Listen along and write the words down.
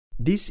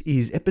This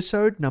is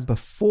episode number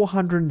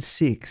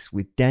 406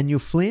 with Daniel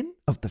Flynn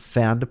of the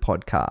Founder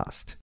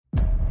Podcast.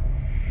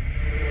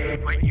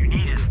 What you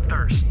need is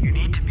thirst. You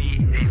need to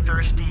be a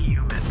thirsty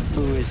human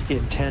who is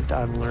intent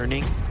on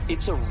learning.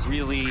 It's a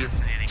really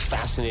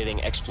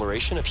fascinating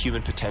exploration of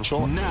human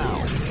potential. Now,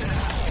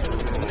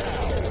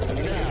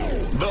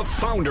 the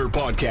Founder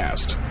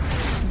Podcast.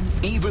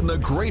 Even the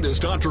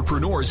greatest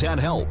entrepreneurs had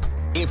help.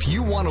 If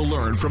you want to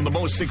learn from the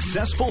most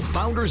successful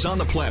founders on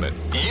the planet,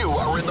 you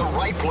are in the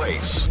right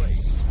place.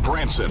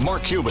 Branson,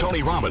 Mark Cuban,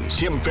 Tony Robbins,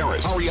 Tim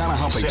Ferriss, Ariana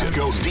Huffington, Seth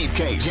Godin, Steve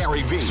Case,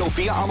 Gary Vee,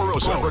 Sophia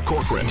Amoruso, Barbara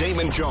Corcoran,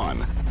 Damon John.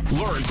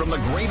 Learn from the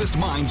greatest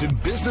minds in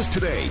business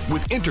today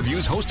with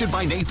interviews hosted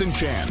by Nathan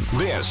Chan.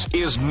 This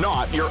is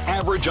not your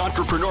average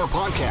entrepreneur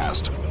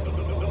podcast.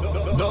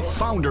 The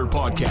Founder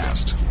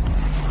Podcast.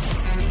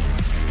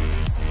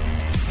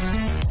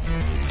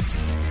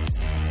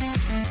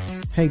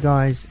 Hey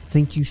guys,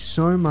 thank you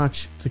so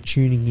much for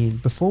tuning in.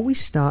 Before we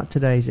start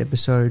today's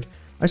episode,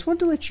 I just want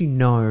to let you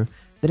know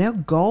that our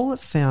goal at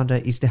Founder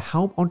is to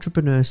help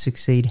entrepreneurs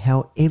succeed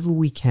however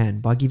we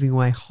can by giving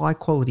away high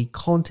quality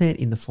content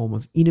in the form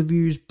of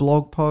interviews,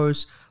 blog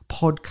posts,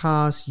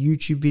 podcasts,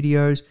 YouTube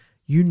videos,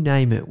 you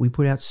name it. We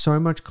put out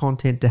so much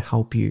content to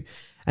help you.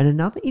 And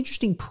another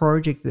interesting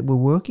project that we're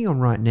working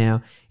on right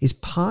now is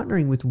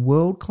partnering with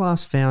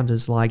world-class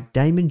founders like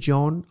Damon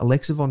John,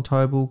 Alexa Von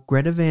Tobel,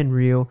 Greta Van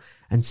Riel,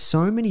 and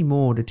so many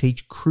more to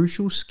teach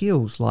crucial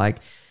skills like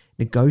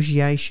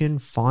negotiation,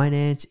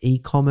 finance,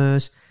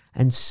 e-commerce,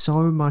 and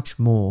so much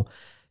more.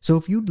 So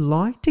if you'd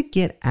like to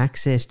get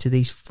access to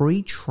these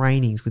free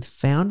trainings with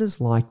founders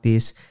like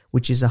this,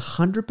 which is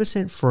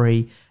 100%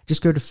 free,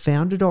 just go to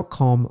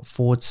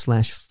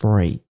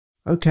founder.com/free.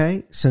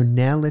 Okay, so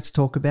now let's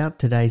talk about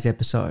today's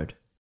episode.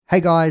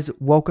 Hey guys,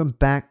 welcome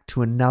back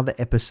to another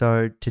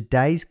episode.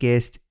 Today's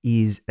guest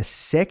is a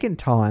second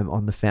time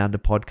on the Founder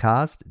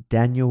Podcast,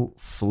 Daniel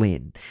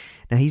Flynn.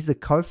 Now, he's the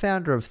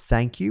co-founder of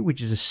Thankyou,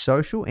 which is a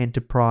social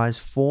enterprise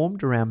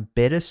formed around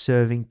better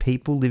serving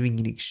people living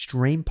in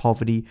extreme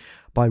poverty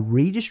by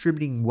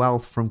redistributing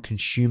wealth from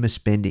consumer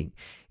spending.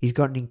 He's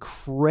got an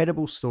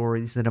incredible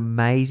story. This is an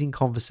amazing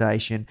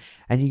conversation,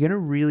 and you're going to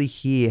really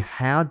hear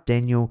how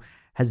Daniel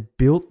has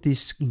built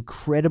this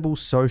incredible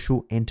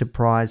social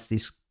enterprise,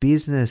 this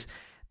business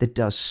that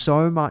does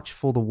so much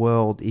for the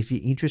world. If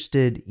you're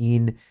interested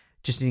in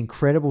just an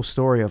incredible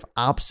story of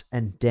ups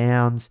and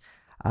downs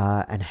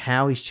and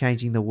how he's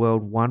changing the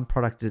world one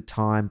product at a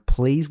time,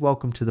 please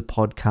welcome to the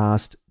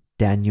podcast,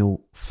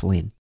 Daniel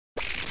Flynn.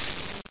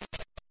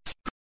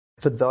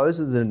 For those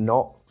that are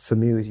not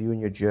familiar with you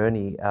and your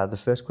journey, the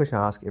first question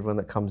I ask everyone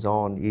that comes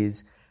on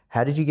is,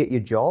 how did you get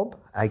your job?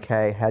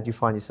 AKA, how did you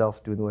find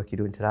yourself doing the work you're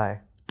doing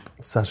today?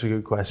 Such a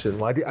good question.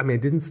 Well,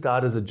 it didn't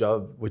start as a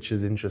job, which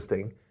is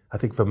interesting. I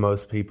think for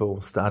most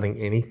people starting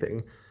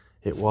anything,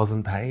 it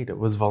wasn't paid. It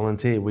was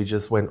volunteer. We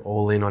just went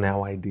all in on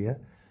our idea.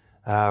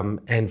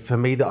 And for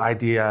me, the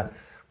idea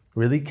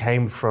really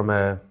came from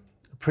a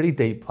pretty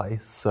deep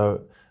place.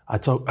 So I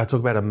talk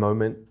about a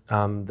moment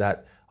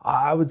that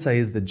I would say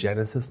is the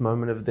genesis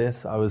moment of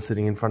this. I was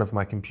sitting in front of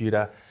my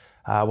computer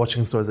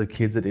watching stories of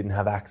kids that didn't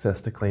have access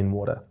to clean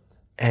water.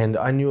 And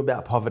I knew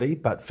about poverty,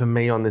 but for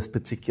me on this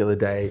particular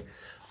day,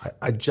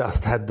 I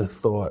just had the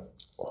thought,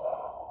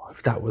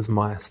 if that was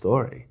my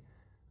story,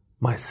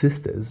 my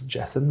sisters,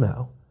 Jess and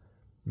Mel,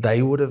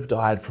 they would have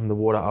died from the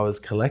water I was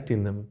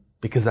collecting them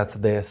because that's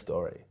their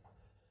story.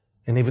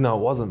 And even though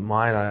it wasn't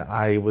mine,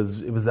 it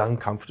was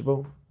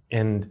uncomfortable.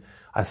 And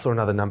I saw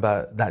another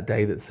number that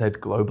day that said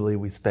globally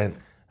we spent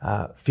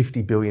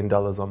 $50 billion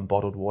on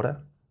bottled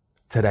water.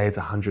 Today it's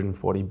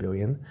 $140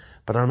 billion.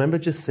 But I remember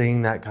just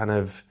seeing that kind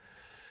of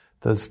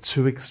those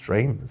two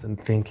extremes and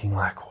thinking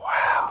like,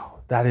 wow,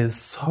 that is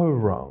so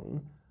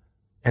wrong.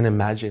 And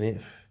imagine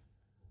if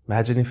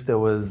there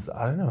was,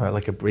 I don't know,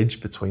 like a bridge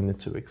between the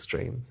two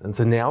extremes. And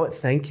so now at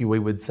Thankyou, we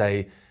would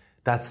say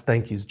that's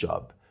Thankyou's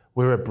job.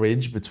 We're a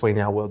bridge between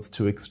our world's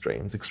two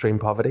extremes: extreme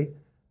poverty,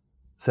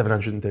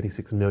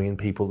 736 million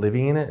people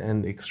living in it,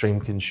 and extreme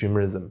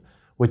consumerism,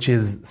 which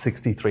is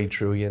 63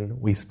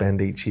 trillion we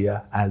spend each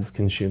year as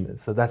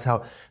consumers. So that's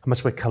how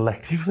much we're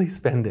collectively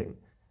spending.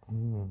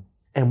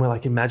 And we're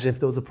like, imagine if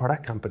there was a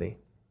product company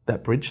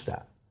that bridged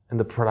that, and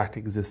the product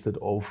existed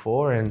all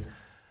four. And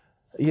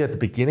yeah, at the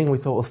beginning, we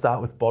thought we'll start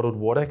with bottled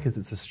water because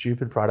it's a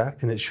stupid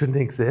product and it shouldn't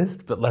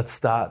exist, but let's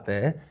start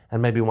there.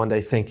 And maybe one day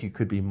Thankyou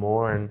could be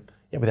more. And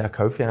yeah, with our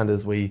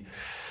co-founders, we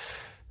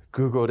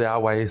Googled our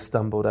way,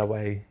 stumbled our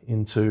way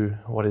into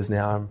what is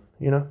now,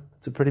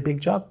 it's a pretty big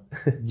job.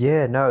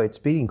 Yeah, no, it's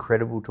been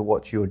incredible to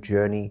watch your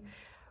journey.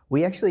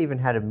 We actually even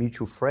had a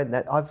mutual friend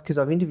because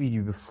I've interviewed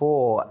you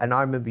before, and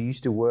I remember you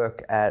used to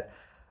work at,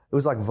 it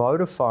was like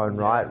Vodafone,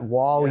 right?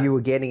 While you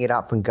were getting it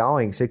up and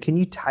going. So can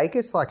you take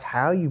us like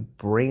how you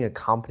bring a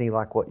company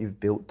like what you've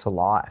built to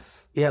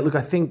life? Yeah, look,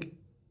 I think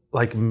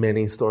like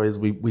many stories,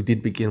 we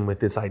did begin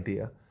with this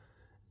idea,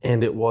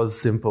 and it was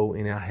simple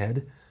in our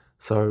head.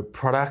 So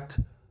product,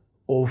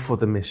 all for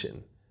the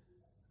mission.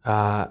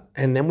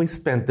 And then we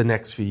spent the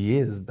next few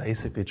years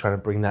basically trying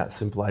to bring that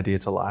simple idea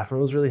to life. And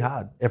it was really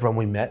hard. Everyone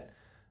we met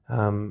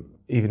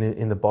even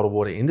in the bottled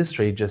water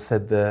industry, just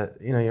said that,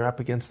 you're up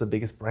against the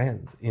biggest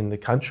brands in the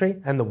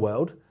country and the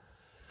world.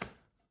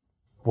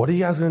 What are you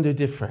guys going to do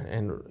different?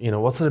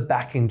 And, what sort of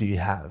backing do you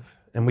have?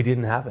 And we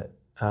didn't have it.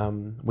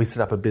 We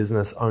set up a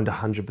business owned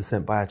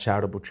 100% by a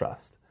charitable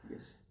trust.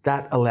 Yes.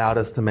 That allowed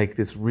us to make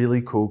this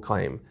really cool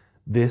claim.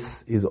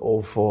 This is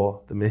all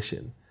for the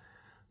mission.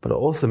 But it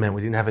also meant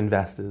we didn't have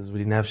investors, we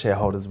didn't have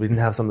shareholders, we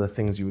didn't have some of the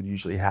things you would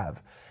usually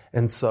have.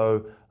 And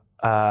so,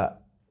 I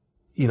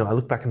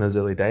look back in those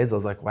early days, I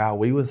was like, wow,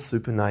 we were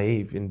super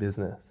naive in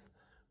business.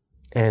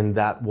 And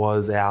that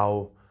was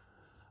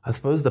I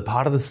suppose the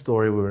part of the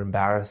story we were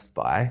embarrassed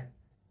by.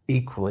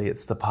 Equally,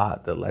 it's the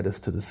part that led us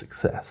to the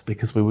success,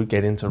 because we would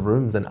get into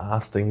rooms and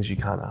ask things you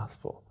can't ask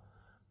for.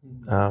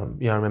 I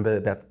remember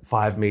about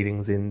 5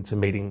 meetings into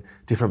meeting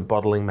different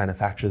bottling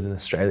manufacturers in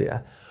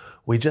Australia.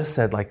 We just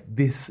said,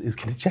 this is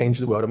going to change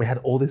the world. And we had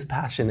all this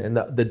passion. And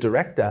the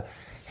director,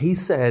 he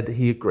said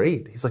he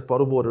agreed. He's like,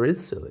 bottled water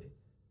is silly.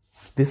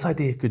 This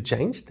idea could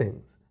change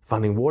things.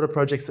 Funding water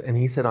projects. And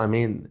he said, I'm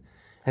in.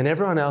 And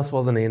everyone else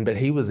wasn't in, but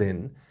he was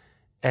in.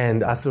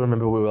 And I still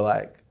remember we were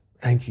like,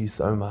 thank you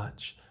so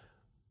much.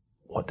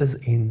 What does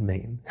in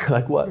mean?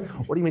 What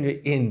do you mean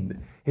you're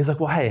in? He's like,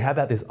 well, hey, how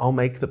about this? I'll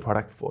make the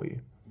product for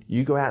you.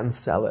 You go out and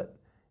sell it,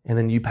 and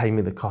then you pay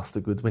me the cost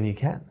of goods when you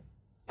can.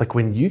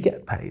 When you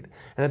get paid.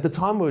 And at the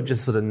time, we were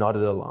just sort of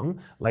nodded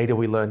along. Later,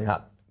 we learned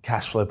out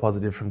cash flow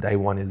positive from day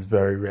one is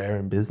very rare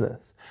in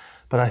business.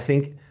 But I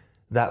think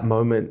that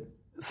moment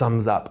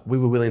sums up, we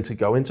were willing to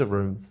go into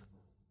rooms,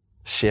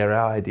 share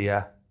our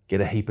idea,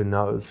 get a heap of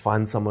no's,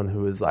 find someone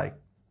who was like,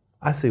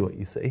 I see what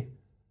you see.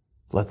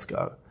 Let's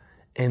go.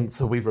 And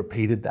so we've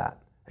repeated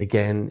that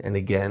again and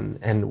again.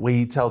 And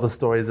we tell the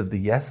stories of the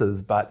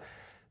yeses, but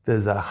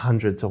there's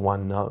 100 to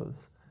 1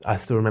 no's. I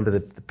still remember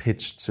the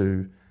pitch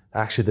to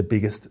actually the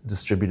biggest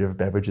distributor of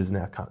beverages in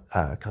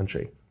our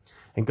country.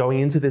 And going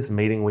into this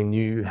meeting, we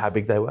knew how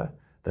big they were.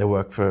 They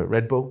work for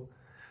Red Bull,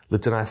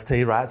 Lipton Iced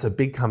Tea, right? So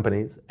big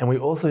companies. And we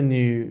also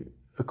knew,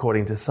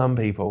 according to some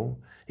people,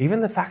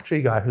 even the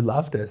factory guy who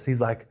loved us, he's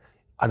like,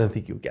 I don't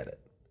think you'll get it.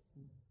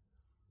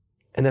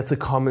 And that's a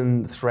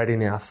common thread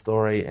in our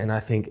story. And I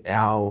think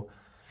our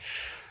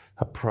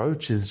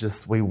approach is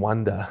just, we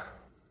wonder,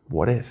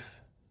 what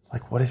if?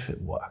 What if it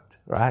worked,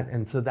 right?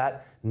 And so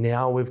that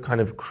now we've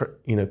kind of,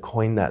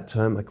 coined that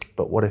term,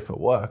 but what if it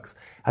works?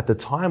 At the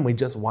time, we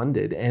just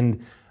wondered.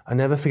 And I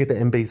never forget the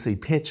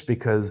NBC pitch,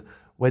 because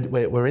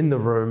we're in the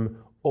room,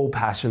 all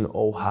passion,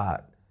 all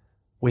heart.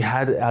 We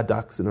had our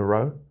ducks in a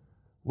row.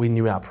 We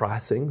knew our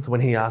pricing. So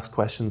when he asked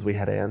questions, we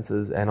had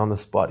answers. And on the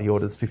spot, he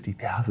orders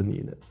 50,000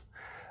 units.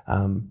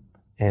 And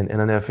I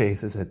never forget, he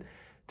said,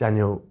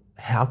 Daniel,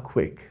 how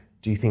quick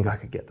do you think I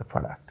could get the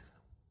product?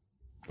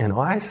 And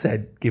I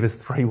said, give us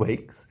 3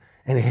 weeks.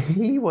 And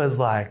he was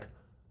like,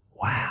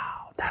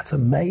 wow, that's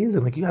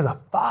amazing. You guys are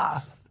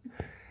fast.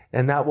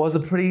 And that was a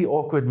pretty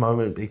awkward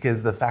moment,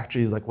 because the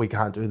factory is like, we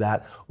can't do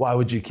that. Why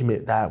would you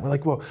commit that? We're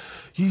like, well,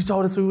 you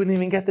told us we wouldn't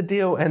even get the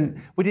deal.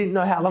 And we didn't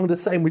know how long to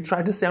say. And we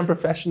tried to sound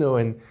professional.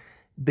 And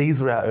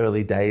these were our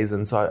early days.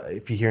 And so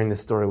if you're hearing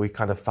this story, we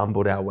kind of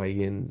fumbled our way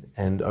in.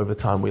 And over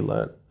time, we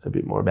learned a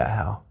bit more about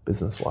how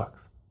business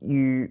works.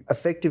 You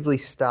effectively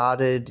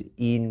started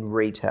in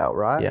retail,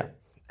 right? Yeah.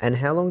 And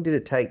how long did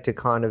it take to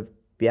kind of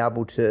be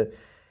able to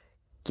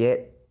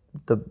get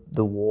the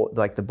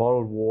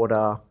bottled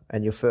water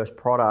and your first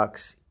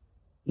products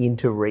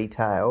into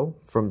retail,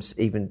 from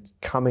even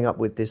coming up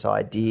with this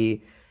idea,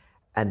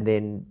 and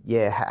then,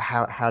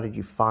 how did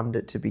you fund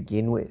it to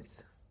begin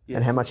with? Yes.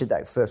 And how much did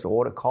that first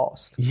order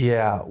cost?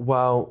 Yeah,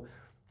 well,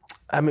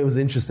 it was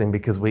interesting,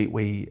 because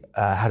we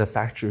had a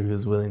factory who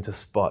was willing to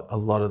spot a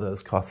lot of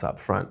those costs up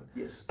front.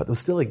 Yes. But there was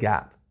still a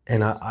gap.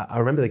 And I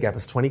remember the gap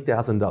was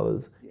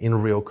 $20,000 in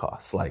real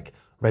costs,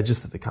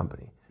 register the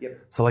company.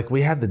 Yep. So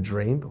we had the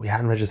dream, but we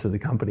hadn't registered the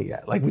company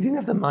yet. We didn't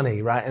have the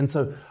money, right? And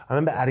so I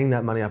remember adding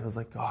that money up. I was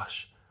like,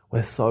 gosh,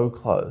 we're so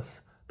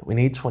close, but we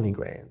need 20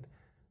 grand.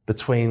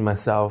 Between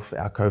myself,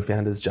 our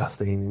co-founders,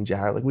 Justine and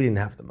Jared, we didn't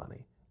have the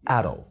money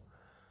at all.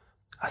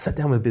 I sat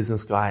down with a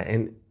business guy,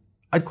 and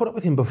I'd caught up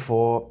with him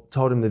before,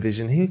 told him the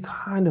vision. He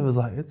kind of was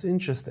like, it's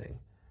interesting.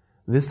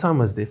 This time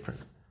was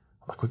different.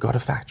 We've got a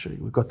factory,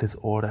 we've got this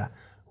order.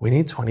 We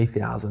need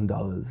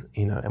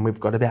 $20,000, and we've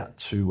got about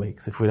 2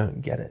 weeks if we don't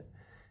get it.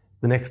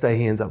 The next day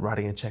he ends up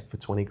writing a check for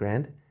 20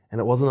 grand,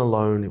 and it wasn't a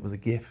loan, it was a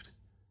gift.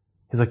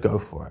 He's like, go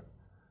for it.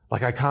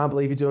 I can't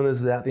believe you're doing this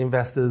without the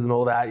investors and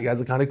all that. You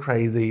guys are kind of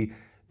crazy,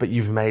 but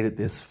you've made it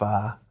this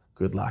far.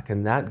 Good luck.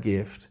 And that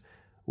gift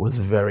was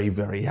very,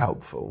 very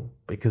helpful,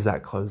 because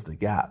that closed the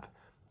gap.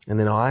 And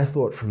then I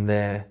thought from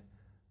there,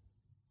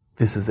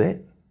 this is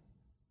it.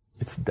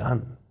 It's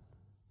done.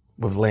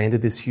 We've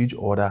landed this huge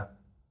order.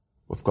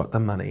 We've got the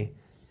money.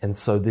 And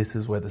so this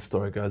is where the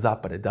story goes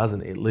up, but it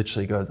doesn't. It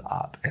literally goes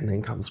up and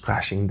then comes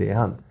crashing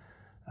down.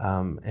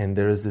 And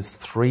there is this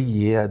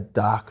 3-year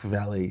dark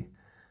valley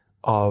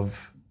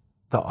of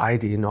the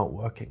idea not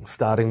working,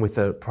 starting with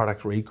a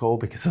product recall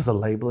because there's a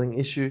labeling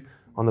issue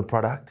on the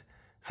product.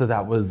 So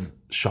that was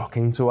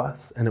shocking to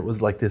us. And it was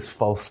like this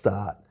false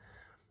start.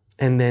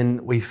 And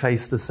then we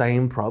faced the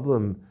same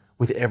problem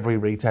with every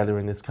retailer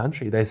in this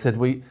country. They said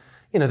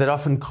they'd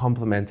often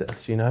compliment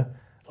us,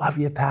 love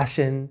your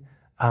passion,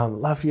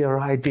 love your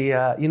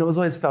idea. It was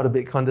always felt a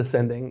bit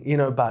condescending,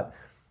 but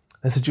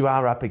they said you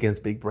are up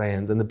against big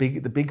brands. And the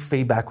big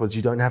feedback was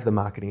you don't have the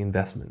marketing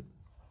investment.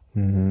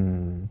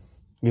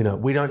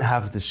 We don't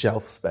have the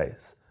shelf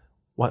space.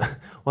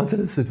 Once at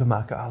a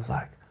supermarket, I was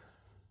like,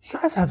 you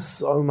guys have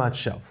so much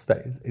shelf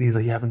space. And he's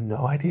like, you have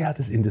no idea how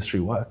this industry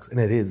works. And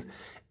it is.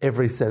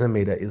 Every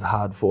centimeter is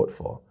hard fought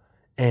for.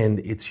 And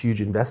it's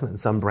huge investment.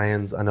 Some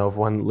brands, I know of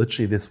one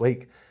literally this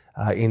week,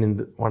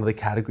 in one of the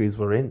categories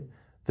we're in,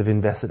 they've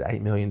invested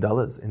 $8 million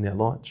in their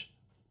launch.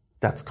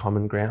 That's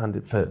common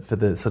ground for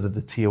the sort of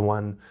the tier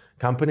one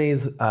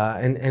companies.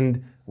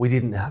 And we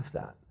didn't have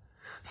that.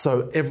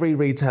 So every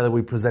retailer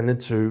we presented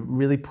to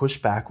really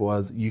pushback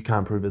was, you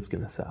can't prove it's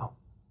going to sell.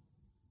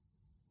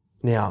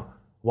 Now,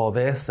 while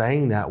they're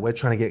saying that, we're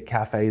trying to get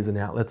cafes and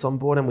outlets on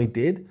board, and we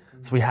did.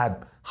 So we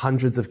had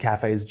hundreds of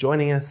cafes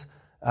joining us.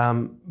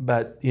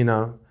 But, in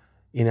our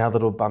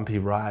little bumpy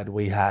ride,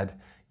 we had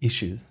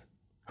issues,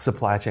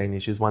 supply chain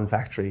issues. One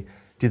factory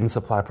didn't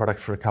supply product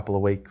for a couple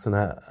of weeks. And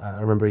I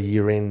remember a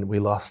year in, we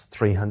lost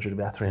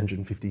about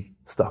 350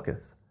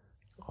 stockers.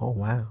 Oh,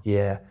 wow.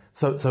 Yeah.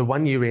 So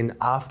 1 year in,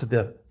 after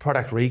the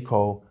product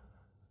recall,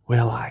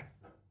 we're like,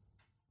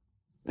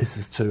 this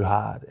is too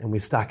hard. And we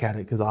stuck at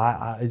it because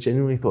I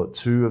genuinely thought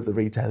two of the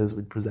retailers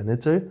we'd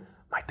presented to,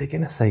 they're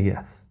going to say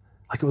yes.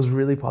 It was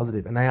really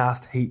positive. And they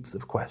asked heaps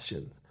of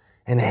questions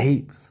and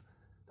heaps.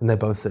 And they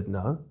both said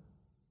no.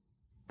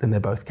 Then they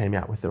both came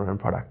out with their own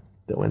product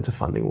that went to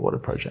funding water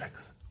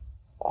projects.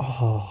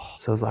 Oh.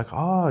 So I was like,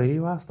 oh,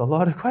 you asked a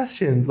lot of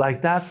questions.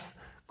 That's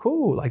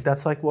cool.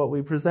 That's what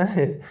we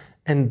presented.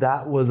 And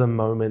that was a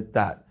moment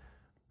that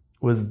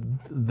was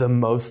the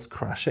most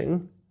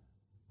crushing,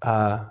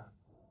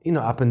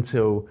 up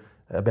until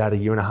about a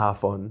year and a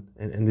half on,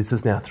 and this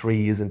is now 3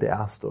 years into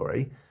our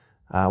story,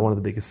 one of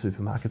the biggest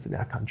supermarkets in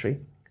our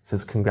country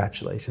says,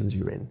 congratulations,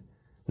 you're in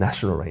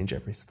national range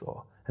every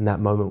store. And that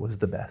moment was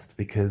the best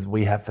because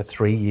we have for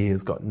 3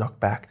 years got knocked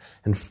back,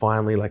 and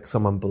finally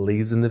someone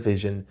believes in the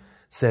vision,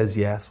 says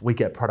yes, we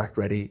get product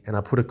ready, and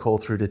I put a call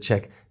through to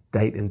check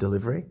date and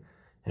delivery,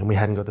 and we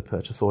hadn't got the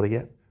purchase order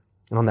yet.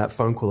 And on that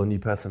phone call, a new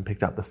person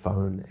picked up the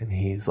phone and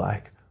he's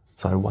like,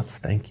 so what's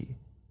Thankyou?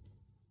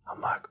 I'm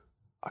like,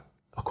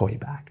 I'll call you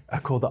back. I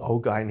called the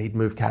old guy and he'd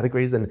moved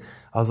categories, and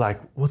I was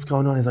like, what's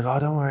going on? He's like, oh,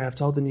 don't worry, I've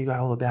told the new guy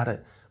all about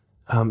it.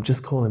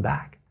 Just call him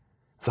back.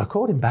 So I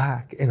called him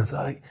back and I was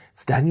like,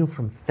 it's Daniel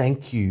from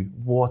Thankyou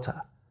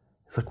Water.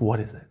 He's like, what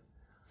is it?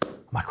 I'm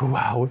like,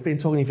 wow, we've been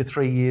talking to you for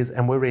 3 years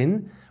and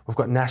we've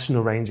got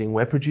national ranging,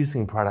 we're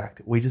producing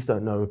product. We just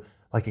don't know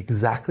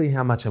exactly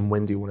how much and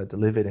when do you want it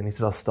delivered? And he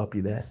said, I'll stop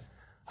you there.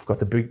 I've got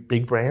the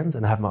big brands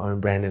and I have my own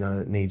brand and I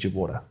don't need your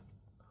water.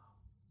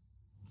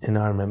 And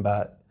I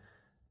remember,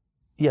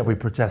 we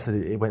protested,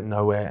 it went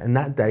nowhere. And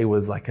that day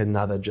was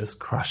another just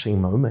crushing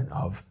moment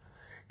of,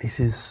 this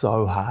is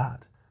so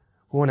hard.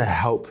 We want to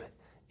help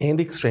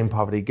end extreme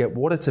poverty, get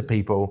water to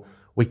people.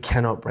 We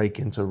cannot break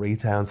into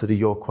retail. And so to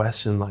your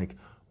question,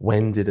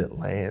 when did it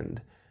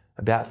land?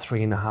 About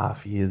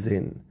 3.5 years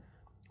in,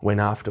 when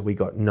after we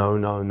got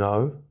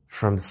no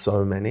from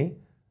so many,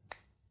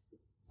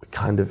 we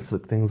kind of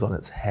flipped things on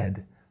its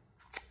head.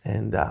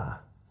 And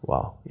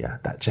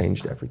that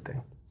changed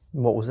everything.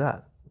 What was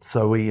that?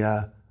 So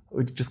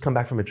we'd just come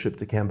back from a trip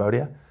to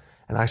Cambodia,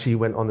 and I actually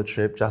went on the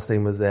trip.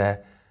 Justine was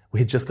there. We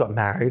had just got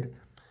married.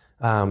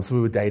 So we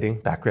were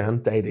dating,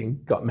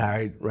 got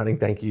married, running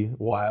Thankyou,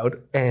 wild.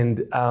 And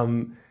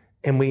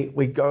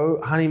we go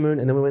honeymoon,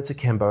 and then we went to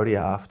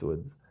Cambodia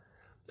afterwards.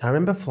 I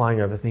remember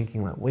flying over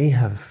thinking, we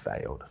have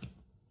failed.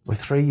 We're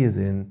 3 years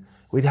in.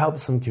 We'd helped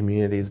some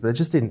communities, but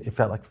it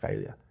felt like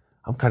failure.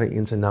 I'm kind of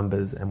into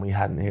numbers, and we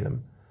hadn't hit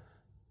them.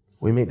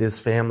 We meet this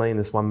family, and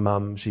this one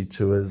mum, she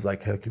tours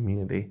her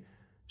community.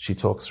 She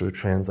talks through a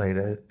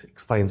translator,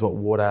 explains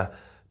what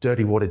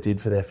dirty water did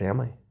for their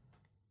family.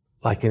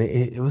 And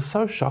it was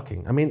so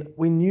shocking. I mean,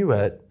 we knew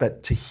it,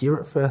 but to hear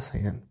it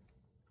firsthand.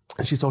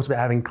 And she talked about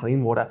having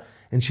clean water,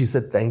 and she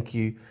said, thank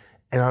you.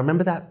 And I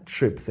remember that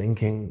trip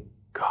thinking,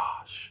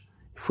 gosh,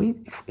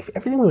 if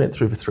everything we went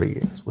through for 3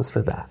 years was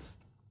for that,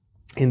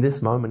 in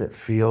this moment, it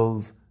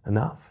feels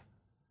enough.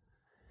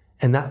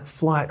 And that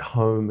flight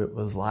home, it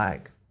was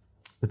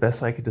the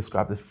best way I could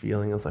describe the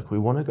feeling is we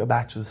want to go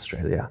back to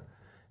Australia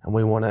and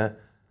we want to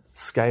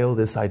scale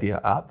this idea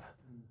up,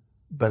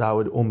 but I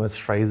would almost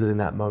phrase it in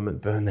that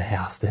moment, burn the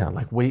house down.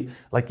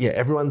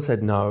 Everyone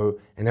said no,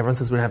 and everyone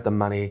says we don't have the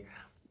money.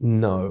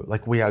 No,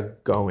 we are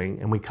going,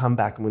 and we come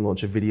back and we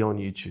launch a video on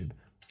YouTube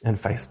and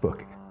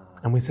Facebook.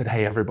 And we said,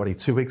 hey, everybody,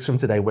 2 weeks from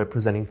today, we're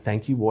presenting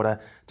Thankyou Water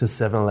to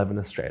 7-Eleven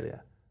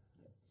Australia.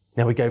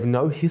 Now, we gave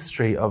no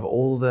history of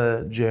all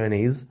the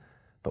journeys,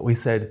 but we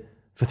said,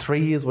 for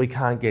 3 years, we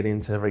can't get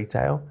into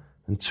retail.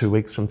 And 2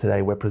 weeks from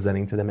today, we're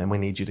presenting to them and we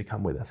need you to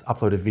come with us.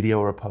 Upload a video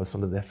or a post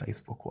onto their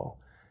Facebook wall.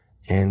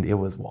 And it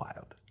was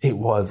wild. It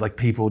was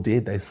people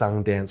did. They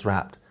sung, danced,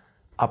 rapped,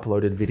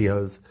 uploaded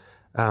videos.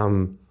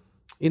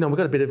 we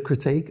got a bit of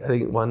critique. I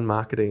think one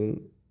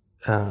marketing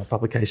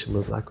publication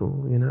was like,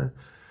 oh,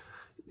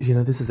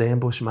 this is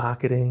ambush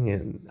marketing.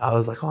 And I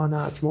was like, oh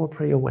no, it's more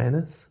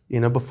pre-awareness,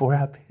 before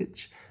our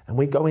pitch. And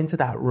we go into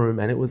that room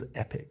and it was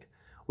epic.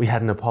 We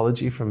had an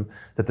apology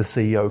that the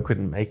CEO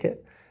couldn't make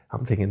it.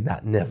 I'm thinking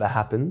that never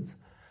happens.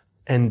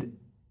 And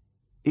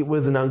it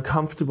was an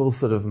uncomfortable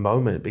sort of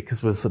moment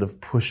because we've sort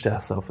of pushed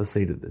ourselves a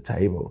seat at the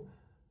table.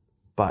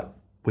 But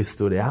we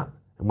stood out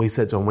and we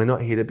said to them, we're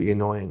not here to be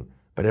annoying,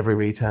 but every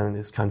retailer in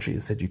this country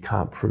has said you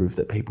can't prove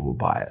that people will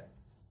buy it.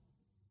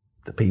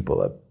 The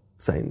people are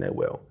saying they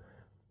will.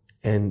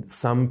 And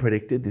some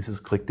predicted this is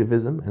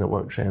collectivism and it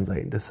won't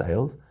translate into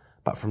sales.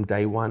 But from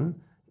day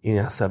one, in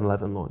our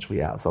 7-Eleven launch, we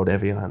outsold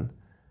Evian,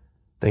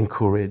 then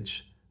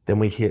Coolidge, then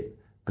we hit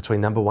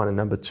between number 1 and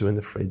number 2 in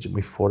the fridge, and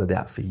we fought it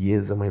out for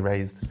years, and we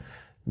raised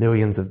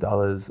millions of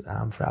dollars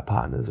for our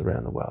partners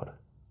around the world.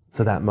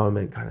 So that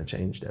moment kind of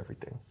changed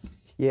everything.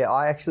 Yeah,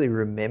 I actually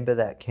remember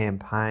that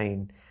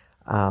campaign.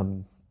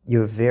 You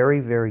were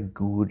very, very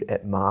good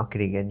at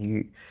marketing,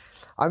 and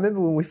I remember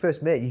when we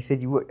first met, you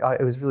said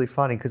it was really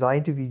funny because I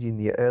interviewed you in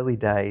the early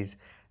days,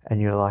 and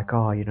you're like,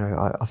 oh,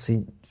 I've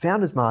seen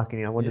founders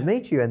marketing, I want to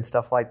meet you and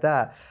stuff like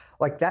that.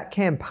 Like that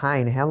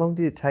campaign, how long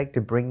did it take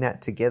to bring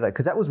that together?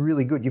 Because that was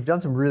really good. You've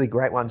done some really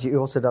great ones. You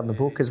also done the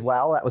book as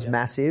well. That was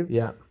massive.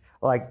 Yeah.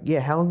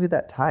 How long did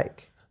that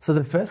take? So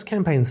the first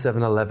campaign,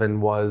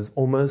 7-Eleven, was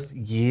almost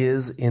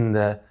years in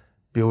the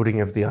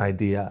building of the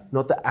idea,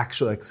 not the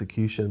actual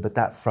execution, but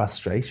that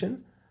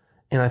frustration.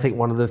 And I think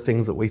one of the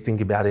things that we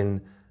think about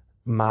in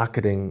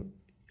marketing,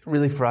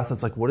 really for us,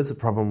 it's like, what is the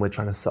problem we're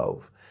trying to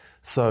solve?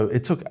 So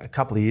it took a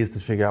couple of years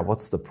to figure out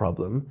what's the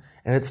problem.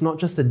 And it's not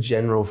just a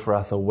general, for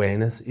us,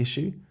 awareness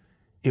issue.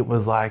 It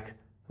was like,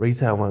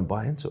 retail won't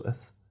buy into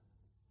us.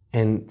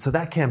 And so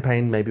that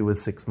campaign maybe was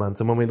 6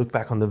 months. And when we look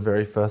back on the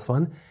very first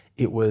one,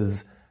 it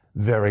was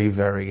very,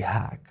 very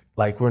hack.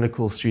 Like, we're in a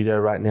cool studio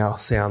right now,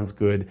 sounds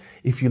good.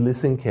 If you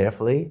listen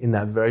carefully, in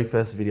that very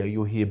first video,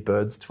 you'll hear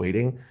birds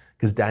tweeting,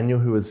 because Daniel,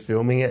 who was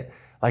filming it,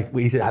 like,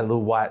 we had a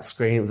little white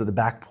screen, it was at the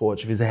back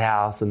porch of his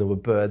house, and there were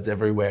birds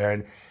everywhere.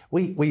 And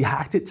we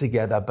hacked it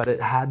together, but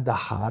it had the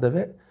heart of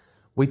it.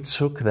 We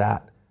took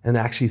that and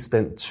actually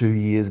spent 2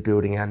 years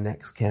building our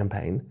next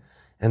campaign.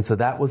 And so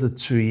that was a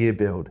 2-year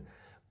build.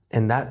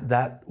 And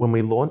that when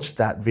we launched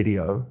that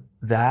video,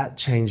 that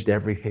changed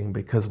everything,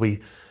 because we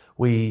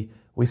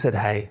said,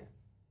 hey,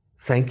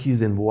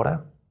 Thankyou's in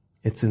water,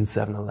 it's in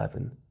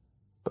 7-Eleven.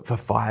 But for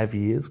 5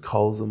 years,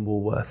 Coles and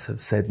Woolworths have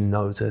said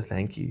no to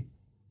Thankyou.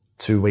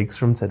 2 weeks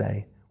from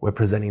today, we're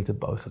presenting to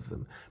both of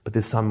them. But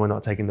this time we're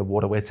not taking the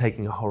water, we're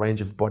taking a whole range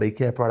of body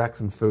care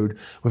products and food.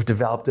 We've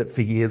developed it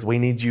for years. We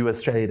need you,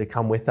 Australia, to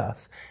come with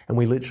us. And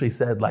we literally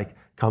said, like,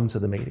 come to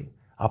the meeting,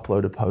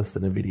 upload a post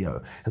and a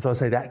video. And so I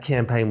say that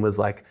campaign was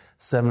like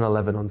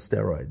 7-Eleven on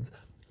steroids.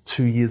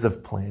 2 years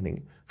of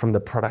planning, from the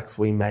products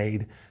we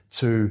made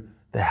to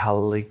the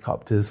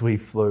helicopters we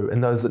flew.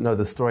 And those that know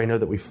the story know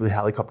that we flew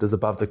helicopters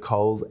above the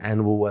Coles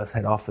and Woolworths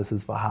head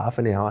offices for half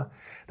an hour.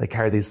 They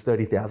carry these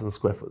 30,000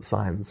 square foot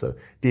signs. So,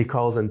 dear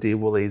Coles and dear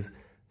Woolies,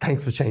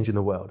 thanks for changing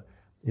the world.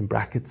 In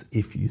brackets,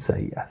 if you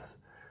say yes,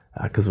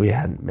 because we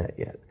hadn't met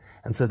yet.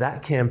 And so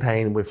that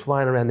campaign, we're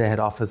flying around their head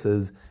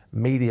offices,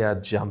 media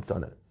jumped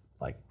on it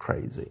like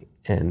crazy.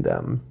 And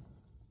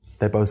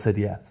they both said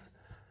yes.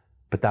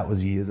 But that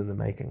was years in the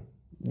making.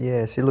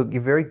 Yeah, so look,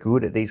 you're very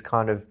good at these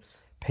kind of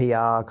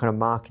PR, kind of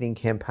marketing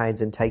campaigns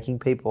and taking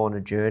people on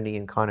a journey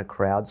and kind of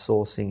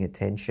crowdsourcing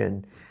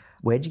attention.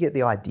 Where'd you get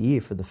the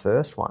idea for the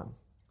first one?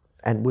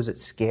 And was it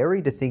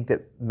scary to think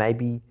that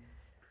maybe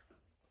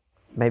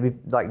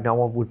like no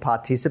one would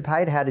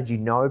participate? How did you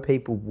know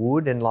people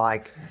would? And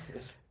like,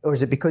 or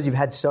is it because you've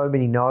had so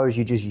many no's,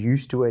 you're just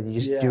used to it and you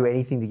just do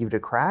anything to give it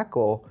a crack?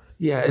 Or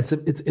yeah,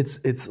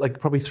 it's like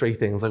probably three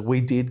things. Like,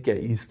 we did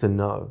get used to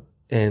no,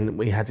 and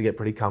we had to get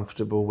pretty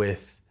comfortable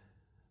with.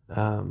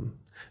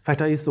 In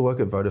fact, I used to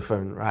work at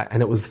Vodafone, right?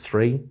 And it was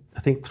three,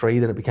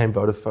 then it became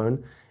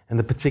Vodafone. And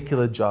the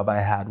particular job I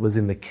had was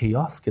in the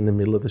kiosk in the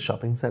middle of the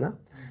shopping center.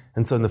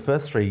 And so in the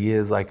first 3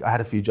 years, like, I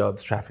had a few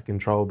jobs, traffic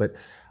control, but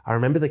I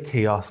remember the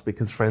kiosk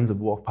because friends would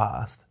walk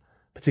past,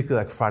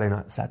 particularly like Friday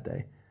night,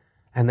 Saturday,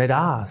 and they'd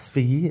ask for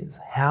years,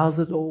 how's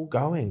it all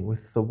going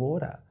with the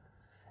water?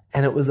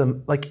 And it was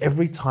like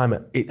every time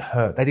it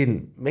hurt. They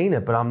didn't mean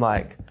it, but I'm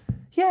like,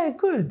 yeah,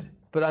 good.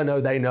 But I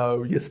know they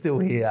know you're still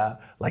here.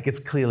 Like, it's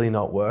clearly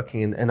not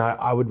working. And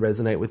I would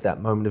resonate with that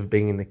moment of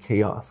being in the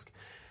kiosk.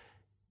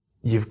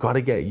 You've got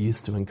to get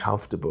used to and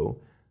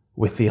comfortable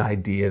with the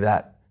idea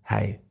that,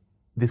 hey,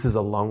 this is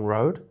a long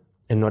road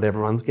and not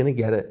everyone's going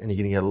to get it. And you're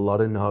going to get a lot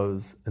of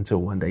no's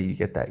until one day you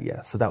get that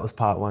yes. So that was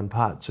part one.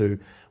 Part two,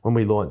 when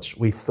we launched,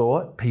 we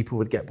thought people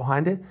would get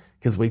behind it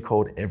because we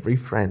called every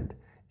friend,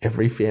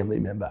 every family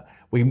member.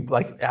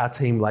 Our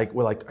team,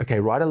 we're like, okay,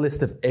 write a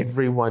list of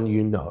everyone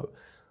you know.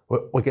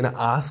 We're going to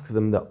ask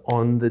them that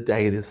on the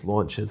day this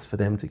launches for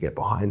them to get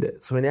behind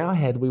it. So in our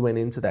head, we went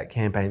into that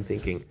campaign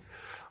thinking,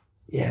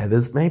 yeah,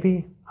 there's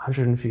maybe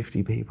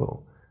 150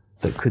 people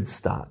that could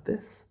start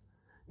this.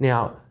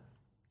 Now,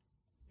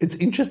 it's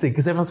interesting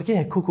because everyone's like,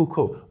 yeah,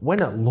 cool.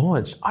 When it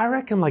launched, I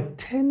reckon like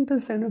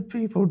 10% of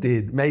people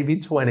did, maybe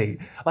 20,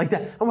 like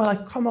that. And we're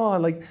like, come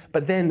on, like,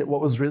 but then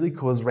what was really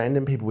cool is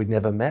random people we'd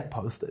never met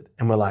posted.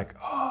 And we're like,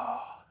 oh.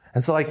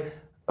 And so like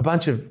a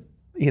bunch of,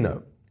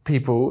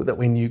 people that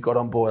we knew got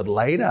on board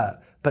later,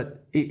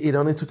 but it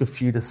only took a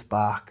few to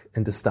spark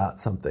and to start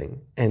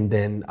something. And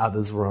then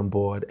others were on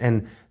board.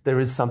 And there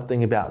is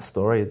something about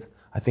stories.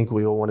 I think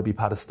we all want to be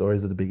part of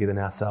stories that are bigger than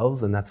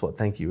ourselves. And that's what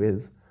Thankyou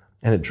is.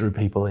 And it drew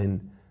people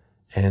in.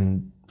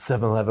 And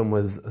 7-Eleven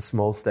was a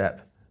small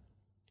step,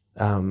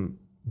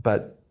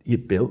 but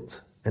it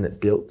built.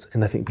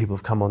 And I think people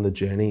have come on the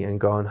journey and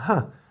gone,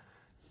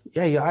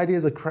 yeah, your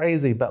ideas are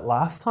crazy, but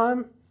last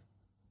time,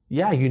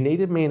 yeah, you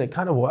needed me and it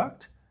kind of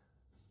worked.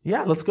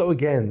 Yeah, let's go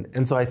again.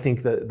 And so I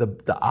think that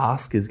the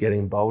ask is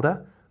getting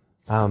bolder,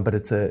 but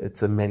it's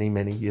a many,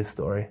 many year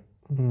story.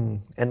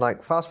 And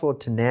like fast forward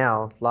to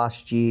now,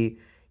 last year,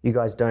 you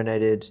guys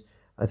donated,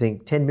 I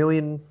think, $10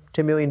 million,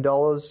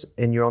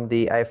 and you're on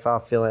the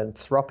AFR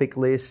philanthropic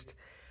list.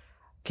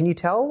 Can you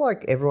tell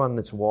like everyone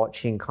that's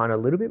watching kind of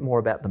a little bit more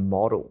about the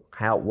model,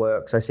 how it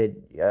works?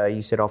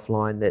 You said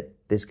offline that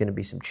there's going to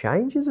be some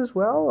changes as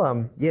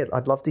well. Yeah,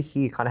 I'd love to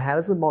hear kind of how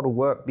does the model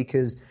work?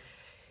 Because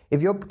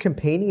if you're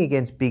competing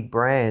against big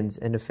brands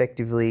and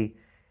effectively,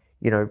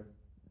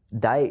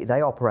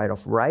 they operate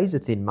off razor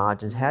thin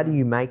margins, how do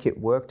you make it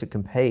work to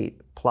compete?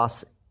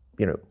 Plus,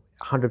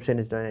 100%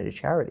 is donated to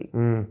charity.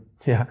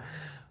 Yeah.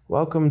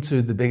 Welcome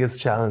to the biggest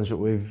challenge that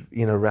we've,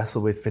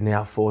 wrestled with for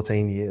now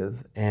 14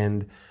 years.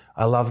 And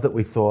I love that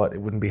we thought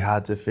it wouldn't be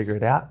hard to figure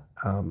it out.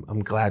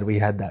 I'm glad we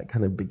had that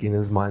kind of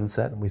beginner's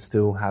mindset and we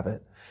still have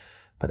it.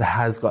 But it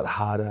has got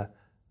harder,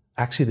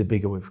 actually, the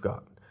bigger we've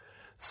got.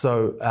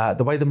 So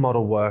the way the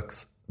model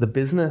works, the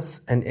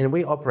business, and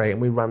we operate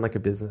and we run like a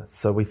business.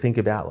 So we think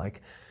about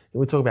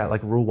we talk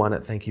about rule 1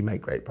 at Thankyou,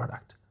 make great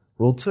product.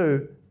 Rule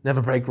 2,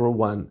 never break rule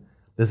 1.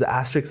 There's an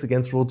asterisk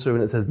against rule 2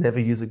 and it says never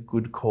use a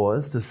good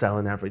cause to sell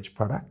an average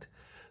product.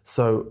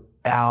 So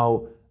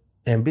our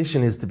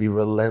ambition is to be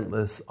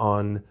relentless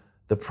on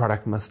the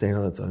product must stand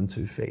on its own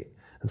 2 feet.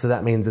 And so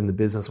that means in the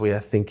business we are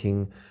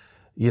thinking,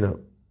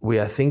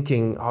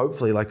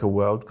 hopefully like a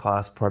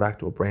world-class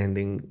product or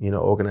branding,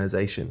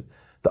 organization.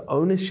 The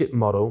ownership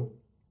model,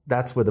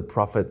 that's where the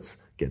profits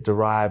get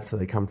derived. So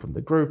they come from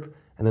the group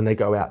and then they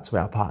go out to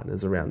our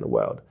partners around the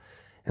world.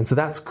 And so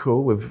that's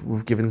cool.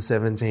 We've given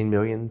 17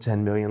 million,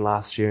 10 million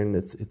last year, and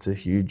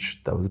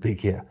that was a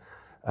big year.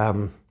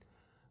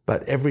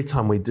 But every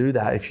time we do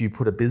that, if you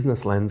put a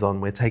business lens on,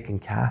 we're taking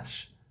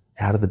cash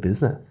out of the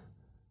business,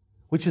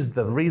 which is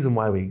the reason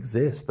why we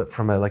exist. But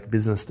from a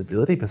business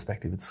stability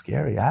perspective, it's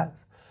scary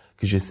as,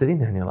 because you're sitting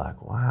there and you're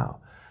like, wow,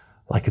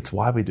 it's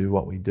why we do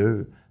what we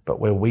do. But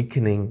we're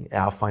weakening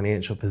our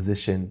financial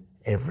position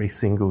every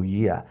single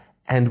year.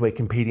 And we're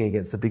competing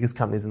against the biggest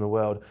companies in the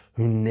world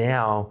who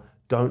now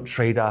don't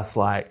treat us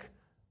like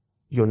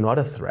you're not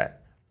a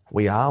threat.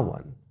 We are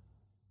one.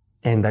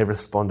 And they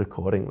respond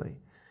accordingly.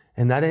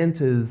 And that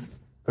enters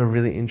a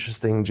really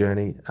interesting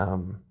journey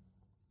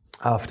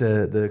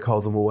after the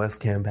Coles and Woolworths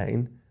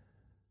campaign.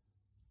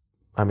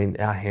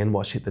 Our hand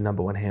wash hit the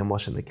 #1 hand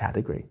wash in the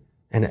category,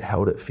 and it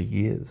held it for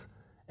years.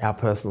 Our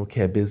personal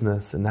care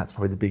business, and that's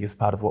probably the biggest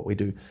part of what we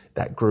do,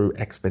 that grew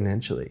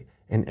exponentially.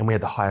 And we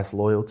had the highest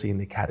loyalty in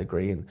the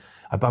category. And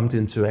I bumped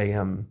into a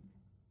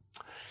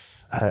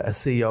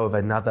CEO of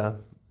another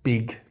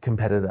big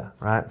competitor,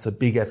 right? It's a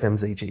big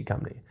FMCG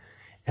company.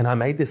 And I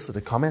made this sort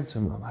of comment to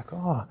him. I'm like,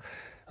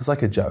 it's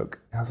like a joke.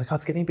 And I was like,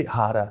 it's getting a bit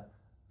harder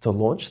to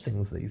launch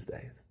things these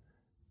days.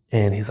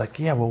 And he's like,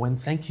 yeah, well, when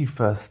Thankyou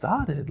first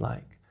started,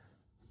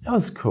 that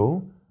was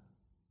cool.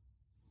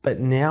 But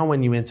now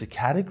when you enter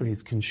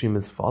categories,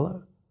 consumers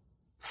follow.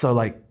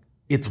 So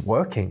it's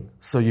working.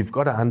 So you've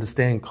got to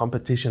understand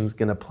competition's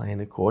going to plan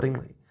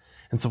accordingly.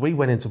 And so we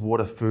went into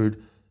water,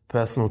 food,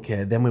 personal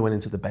care. Then we went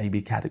into the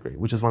baby category,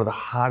 which is one of the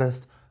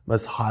hardest,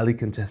 most highly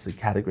contested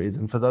categories.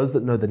 And for those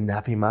that know the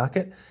nappy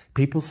market,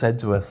 people said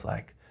to us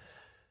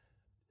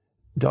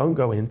don't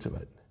go into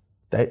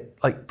it.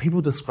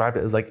 People described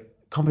it as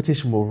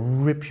competition will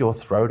rip your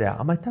throat out.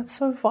 I'm like, that's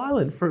so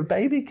violent for a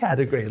baby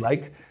category.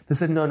 They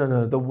said,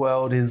 no, the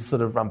world is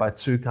sort of run by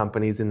 2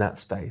 companies in that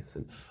space.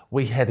 And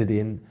we headed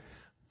in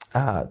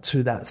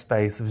to that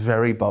space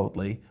very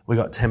boldly. We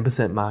got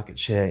 10% market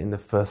share in the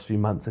first few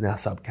months in our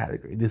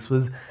subcategory. This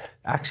was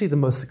actually the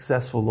most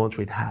successful launch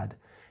we'd had.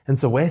 And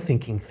so we're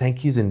thinking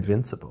Thankyou's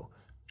invincible.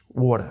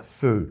 Water,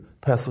 food,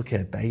 personal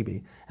care,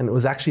 baby. And it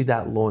was actually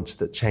that launch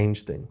that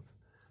changed things.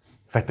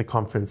 In fact, the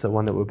conference, the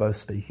one that we're both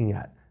speaking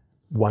at,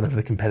 one of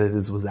the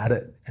competitors was at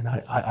it, and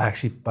I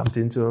actually bumped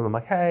into him. I'm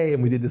like, hey,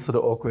 and we did this sort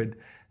of awkward,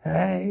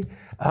 hey.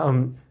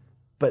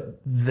 But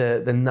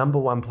the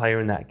 #1 player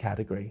in that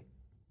category,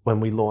 when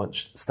we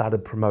launched,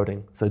 started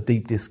promoting, so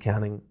deep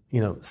discounting,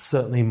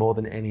 certainly more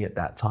than any at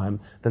that time.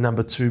 The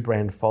 #2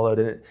 brand followed,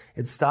 and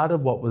it started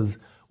what was,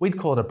 we'd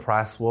call it a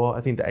price war.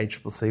 I think the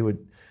ACCC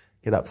would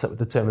get upset with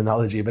the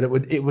terminology, but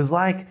it was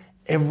like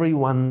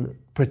everyone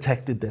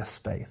protected their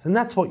space, and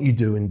that's what you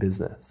do in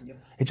business. Yep.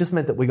 It just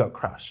meant that we got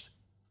crushed.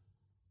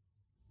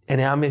 And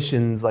our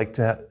mission's like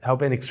to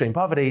help end extreme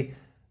poverty,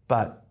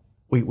 but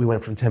we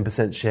went from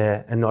 10%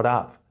 share and not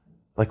up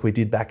like we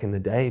did back in the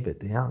day, but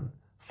down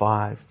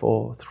 5,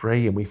 4,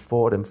 3, and we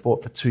fought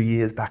for 2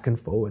 years back and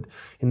forward.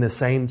 In the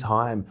same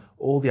time,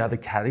 all the other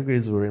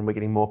categories we're in, we're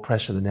getting more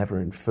pressure than ever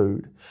in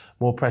food,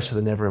 more pressure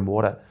than ever in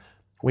water.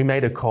 We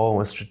made a call,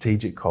 a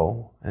strategic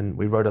call, and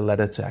we wrote a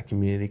letter to our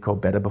community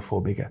called Better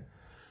Before Bigger.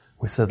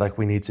 We said like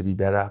we need to be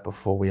better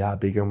before we are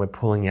bigger, and we're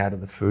pulling out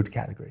of the food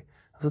category.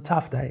 It was a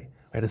tough day.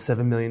 We had a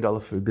 $7 million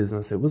food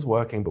business. It was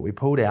working, but we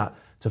pulled out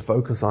to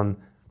focus on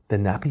the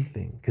nappy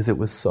thing because it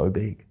was so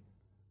big.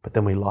 But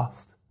then we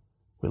lost.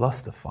 We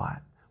lost the fight.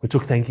 We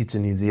took Thankyou to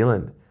New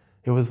Zealand.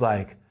 It was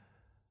like,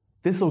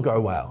 this will go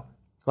well.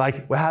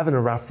 Like, we're having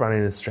a rough run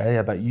in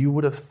Australia, but you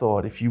would have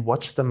thought, if you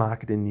watched the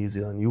market in New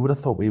Zealand, you would have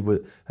thought we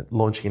were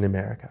launching in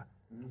America.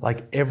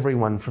 Like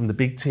everyone from the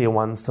big tier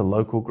ones to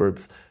local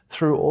groups,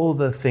 through all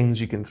the things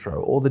you can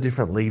throw, all the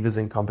different levers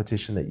in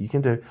competition that you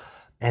can do.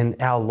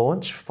 And our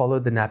launch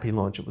followed the nappy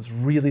launch. It was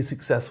really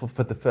successful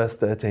for the first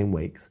 13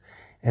 weeks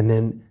and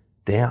then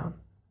down.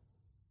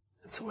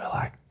 And so we're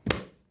like,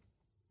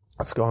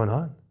 what's going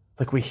on?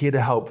 Like, we're here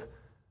to help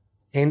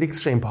end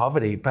extreme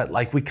poverty, but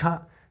like we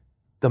can't,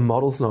 the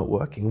model's not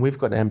working. We've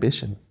got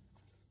ambition,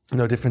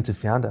 no different to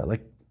Founder.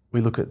 Like,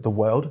 we look at the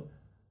world and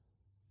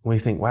we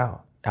think,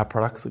 wow, our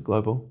products are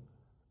global.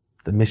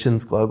 The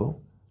mission's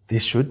global.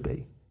 This should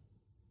be.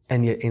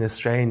 And yet in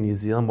Australia and New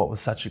Zealand, what was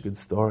such a good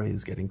story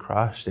is getting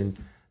crushed. And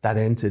that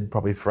entered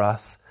probably for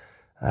us,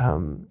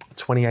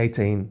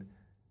 2018,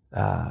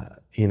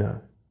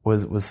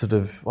 was sort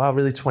of, well,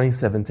 really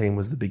 2017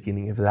 was the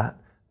beginning of that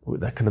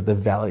kind of the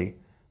valley.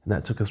 And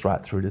that took us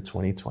right through to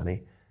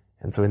 2020.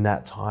 And so in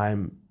that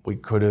time, we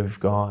could have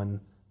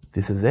gone,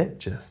 this is it.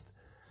 Just,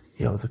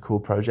 it was a cool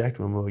project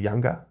when we were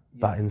younger.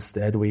 But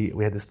instead, we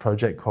had this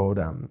project called,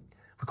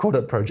 we called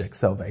it Project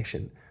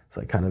Salvation. It's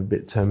like kind of a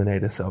bit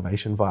Terminator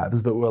Salvation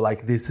vibes. But we're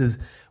like,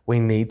 we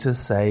need to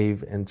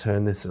save and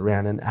turn this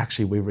around. And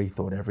actually, we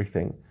rethought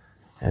everything.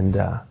 And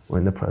we're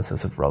in the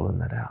process of rolling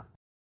that out.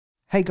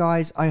 Hey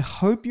guys, I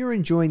hope you're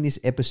enjoying this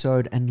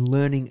episode and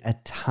learning a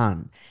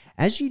ton.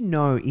 As you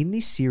know, in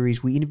this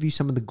series, we interview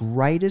some of the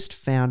greatest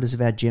founders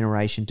of our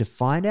generation to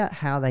find out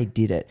how they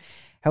did it.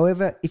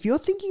 However, if you're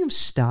thinking of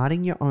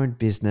starting your own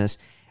business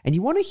and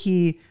you want to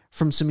hear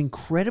from some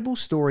incredible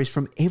stories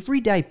from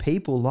everyday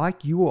people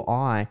like you or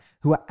I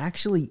who are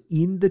actually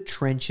in the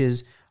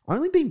trenches,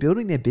 only been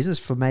building their business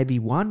for maybe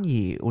 1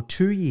 year or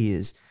 2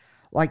 years,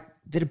 like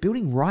that are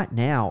building right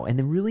now and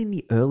they're really in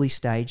the early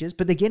stages,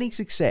 but they're getting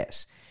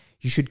success,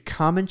 you should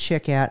come and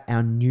check out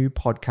our new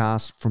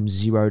podcast, From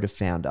Zero to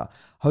Founder,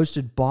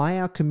 hosted by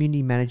our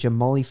community manager,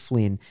 Molly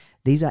Flynn.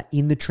 These are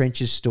in the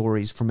trenches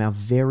stories from our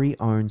very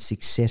own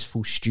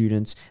successful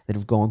students that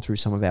have gone through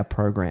some of our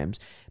programs.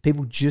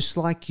 People just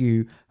like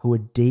you who are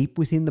deep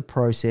within the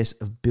process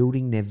of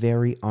building their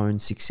very own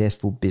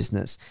successful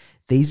business.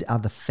 These are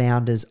the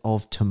founders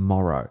of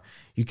tomorrow.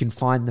 You can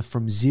find the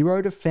From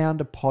Zero to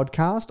Founder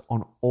podcast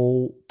on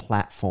all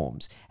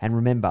platforms. And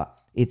remember,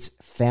 it's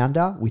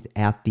founder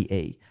without the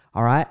E.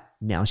 All right,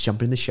 now let's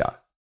jump in the show.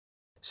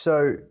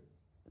 So,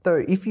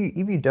 though, if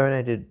you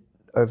donated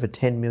over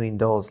 $10 million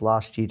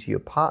last year to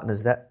your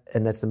partners,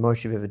 and that's the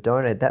most you've ever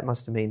donated, that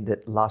must have mean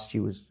that last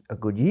year was a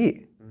good year,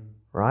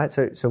 right?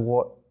 So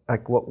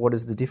what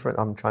is the difference?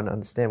 I'm trying to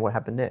understand what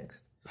happened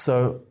next.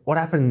 So what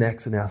happened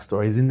next in our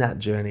story is in that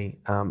journey.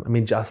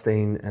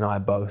 Justine and I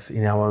both,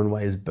 in our own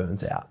ways,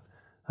 burnt out.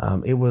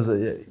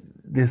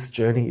 This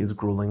journey is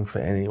grueling for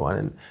anyone,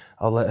 and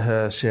I'll let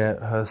her share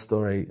her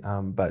story.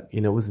 But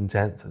it was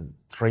intense. And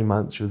 3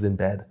 months she was in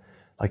bed,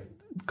 like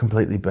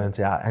completely burnt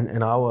out,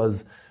 and I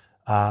was.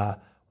 I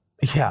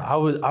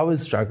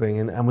was struggling,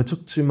 and we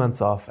took 2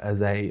 months off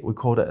we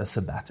called it a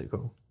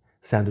sabbatical.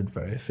 Sounded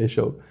very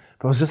official,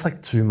 but it was just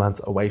like 2 months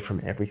away from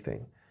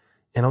everything.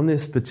 And on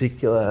this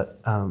particular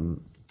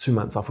 2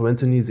 months off, we went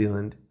to New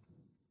Zealand,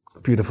 a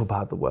beautiful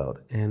part of the world,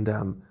 and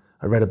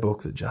I read a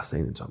book that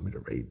Justine had told me to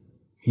read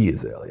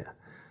years earlier.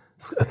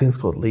 I think it's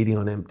called Leading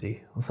on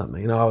Empty or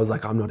something. I was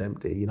like, I'm not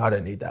empty. I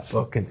don't need that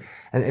book. And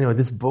anyway,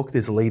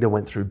 this leader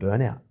went through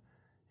burnout.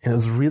 And it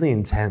was really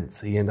intense.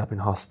 He ended up in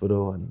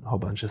hospital and a whole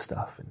bunch of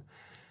stuff. And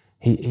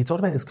he talked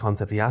about this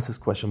concept. He asked this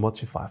question,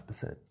 what's your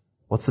 5%?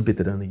 What's the bit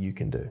that only you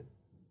can do?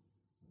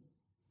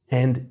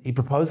 And he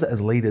proposed that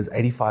as leaders,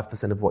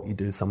 85% of what you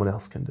do, someone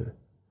else can do.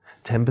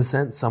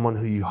 10%, someone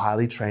who you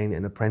highly train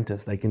and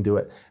apprentice, they can do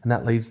it. And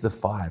that leaves the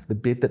 5%, the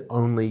bit that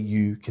only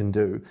you can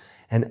do.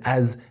 And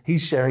as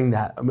he's sharing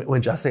that,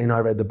 when Justine and I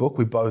read the book,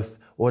 we both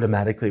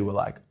automatically were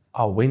like,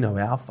 oh, we know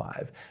our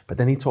 5%. But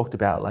then he talked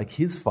about like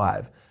his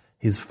 5%,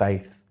 his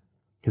faith,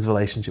 his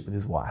relationship with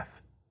his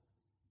wife,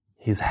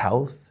 his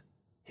health,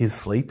 his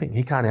sleeping.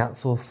 He can't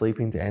outsource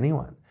sleeping to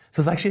anyone. So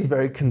it's actually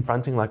very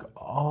confronting, like,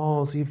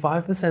 oh, so your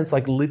 5% is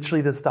like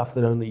literally the stuff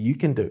that only you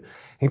can do. And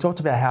he talked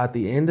about how at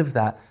the end of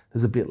that,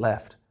 there's a bit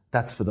left.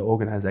 That's for the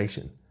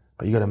organization.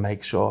 But you got to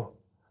make sure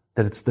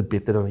that it's the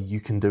bit that only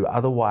you can do.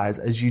 Otherwise,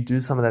 as you do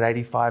some of that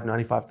 85,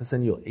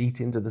 95%, you'll eat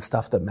into the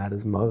stuff that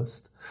matters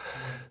most.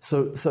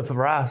 So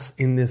for us,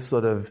 in this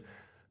sort of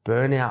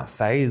burnout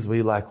phase,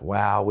 we like,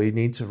 wow, we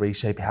need to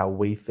reshape how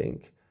we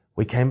think.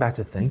 We came back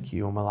to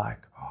Thankyou and we're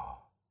like,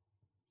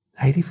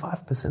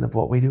 85% of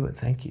what we do at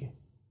Thankyou,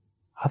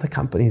 other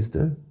companies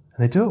do, and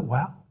they do it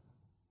well.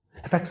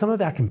 In fact, some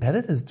of our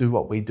competitors do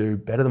what we do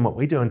better than what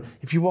we do. And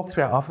if you walk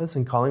through our office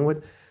in Collingwood,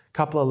 a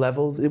couple of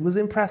levels, it was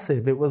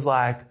impressive. It was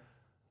like,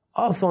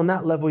 oh, so on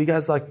that level, you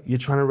guys you're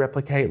trying to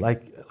replicate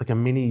like a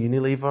mini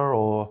Unilever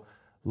or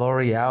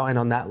L'Oreal, and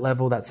on that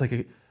level, that's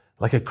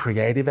like a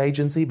creative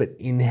agency, but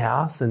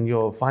in-house, and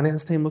your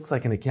finance team looks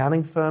like an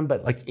accounting firm,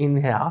 but like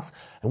in-house.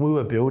 And we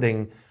were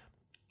building,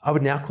 I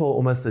would now call it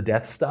almost the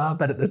Death Star,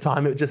 but at the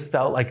time it just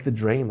felt like the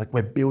dream. Like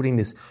we're building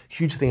this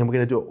huge thing and we're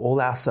going to do it all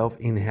ourselves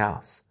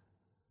in-house.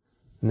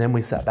 And then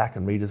we sat back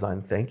and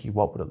redesigned Thankyou.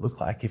 What would it look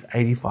like if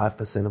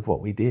 85% of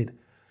what we did,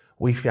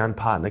 we found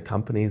partner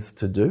companies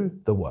to do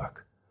the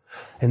work?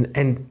 And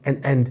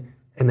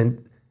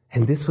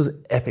this was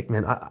epic,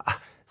 man.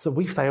 So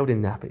we failed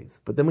in nappies,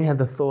 but then we had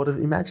the thought of,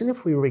 imagine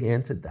if we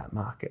re-entered that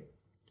market.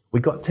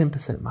 We got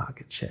 10%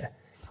 market share.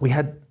 We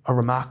had a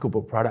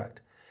remarkable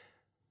product,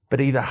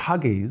 but either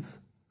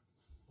Huggies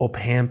or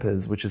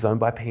Pampers, which is owned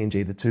by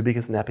P&G, the two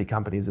biggest nappy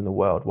companies in the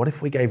world, what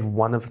if we gave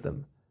one of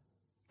them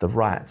the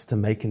rights to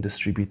make and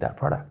distribute that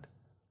product?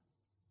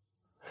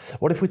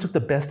 What if we took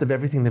the best of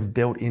everything they've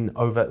built in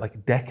over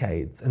like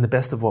decades and the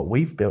best of what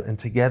we've built, and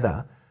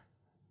together,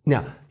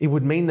 now it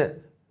would mean that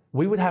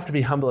we would have to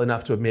be humble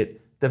enough to admit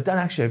they've done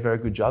actually a very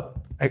good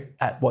job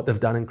at what they've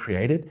done and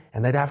created,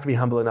 and they'd have to be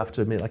humble enough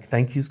to admit like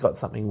Thankyou's got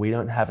something we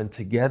don't have, and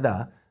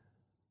together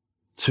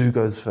two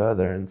goes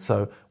further. And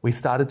so we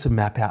started to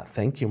map out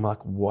Thankyou, and we're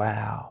like,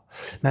 wow,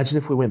 imagine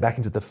if we went back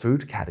into the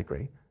food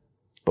category,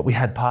 but we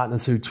had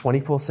partners who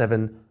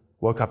 24/7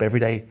 woke up every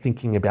day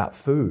thinking about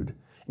food.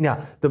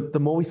 Now, the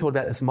more we thought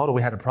about this model,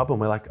 we had a problem.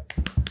 We're like,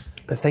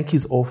 but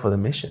Thankyou's all for the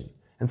mission.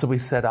 And so we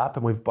set up,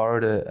 and we've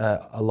borrowed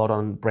a lot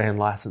on brand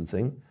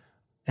licensing.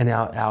 And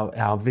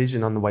our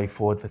vision on the way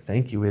forward for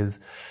Thankyou is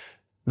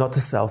not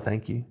to sell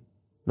Thankyou,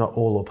 not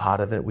all or part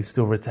of it. We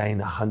still retain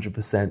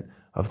 100%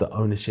 of the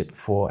ownership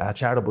for our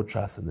charitable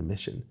trust and the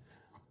mission.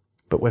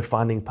 But we're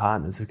finding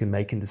partners who can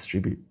make and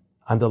distribute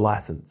under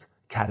license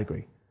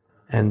category.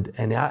 And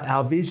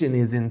our vision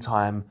is, in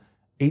time,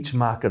 each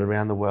market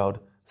around the world,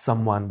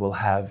 someone will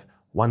have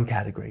one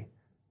category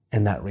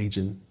in that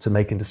region to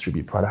make and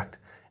distribute product.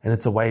 And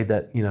it's a way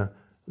that,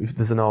 if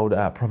there's an old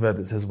proverb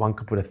that says one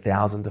can put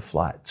 1,000 to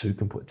flight, two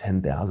can put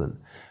 10,000.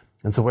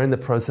 And so we're in the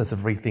process of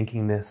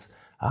rethinking this.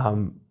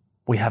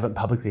 We haven't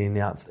publicly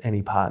announced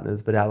any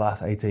partners, but our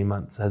last 18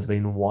 months has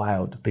been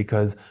wild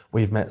because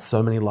we've met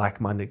so many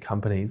like-minded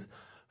companies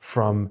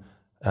from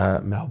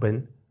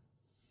Melbourne,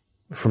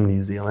 from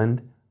New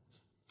Zealand,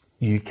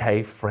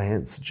 UK,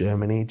 France,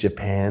 Germany,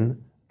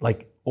 Japan,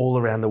 like all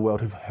around the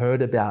world, who've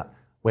heard about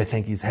where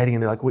Thankyou's heading,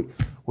 and they're like,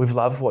 we've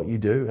loved what you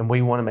do and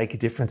we want to make a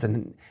difference,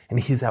 and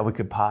here's how we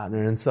could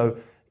partner. And so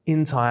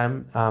in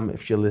time,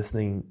 if you're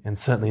listening, and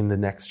certainly in the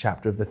next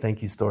chapter of the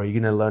Thankyou story,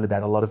 you're going to learn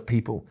about a lot of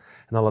people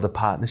and a lot of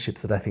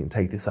partnerships that I think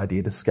take this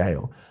idea to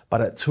scale.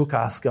 But it took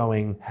us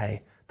going,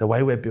 hey, the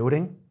way we're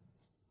building,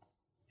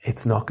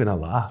 it's not going to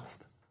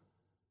last.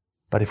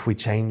 But if we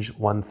change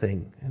one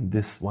thing, and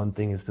this one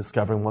thing is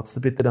discovering what's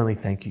the bit that only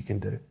Thankyou can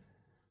do,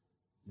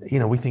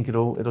 we think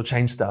it'll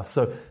change stuff.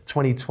 So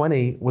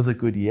 2020 was a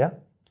good year,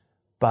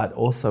 but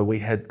also we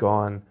had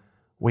gone,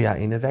 we are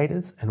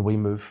innovators and we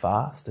move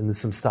fast, and there's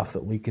some stuff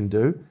that we can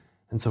do.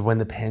 And so when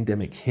the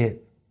pandemic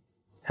hit,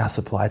 our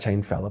supply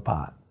chain fell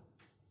apart,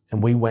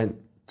 and we went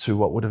to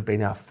what would have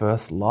been our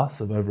first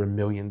loss of over $1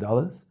 million.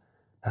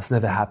 That's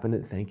never happened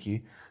at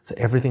Thankyou. So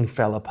everything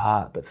fell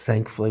apart, but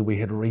thankfully we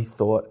had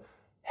rethought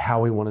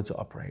how we wanted to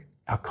operate,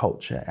 our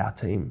culture, our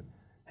team.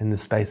 In the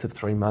space of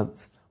 3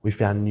 months, we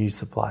found new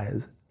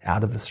suppliers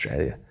out of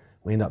Australia.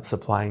 We ended up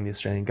supplying the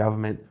Australian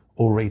government,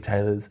 all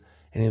retailers,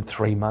 and in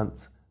 3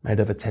 months made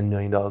over $10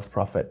 million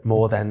profit,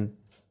 more than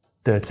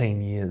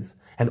 13 years.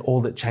 And all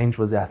that changed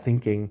was our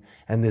thinking.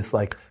 And this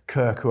like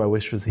Kirk, who I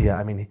wish was here,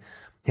 I mean,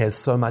 he has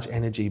so much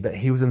energy, but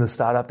he was in the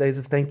startup days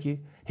of Thankyou.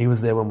 He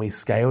was there when we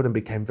scaled and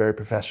became very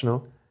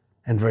professional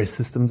and very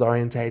systems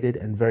orientated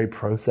and very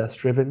process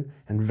driven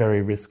and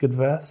very risk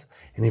adverse.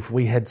 And if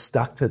we had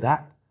stuck to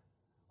that,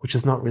 which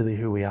is not really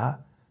who we are,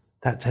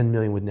 that 10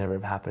 million would never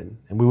have happened.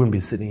 And we wouldn't be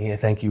sitting here,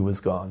 Thankyou was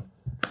gone.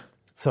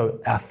 So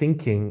our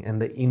thinking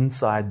and the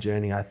inside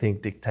journey, I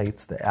think,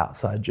 dictates the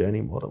outside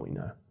journey more than we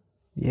know.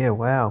 Yeah,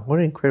 wow. What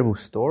an incredible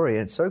story.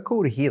 And it's so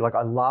cool to hear. Like,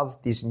 I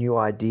love this new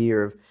idea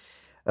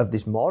of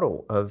this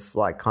model of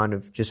like kind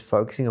of just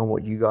focusing on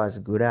what you guys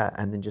are good at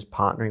and then just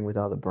partnering with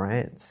other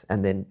brands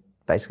and then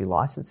basically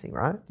licensing,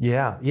 right?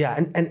 Yeah.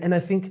 And I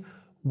think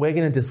we're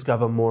going to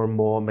discover more and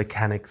more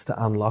mechanics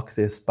to unlock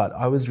this. But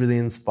I was really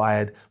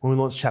inspired when we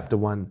launched Chapter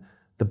 1,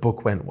 the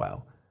book went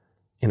well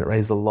and it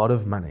raised a lot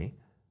of money,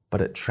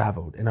 but it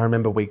traveled. And I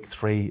remember week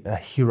 3, a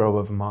hero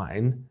of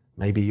mine,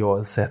 maybe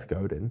yours, Seth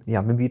Godin. Yeah,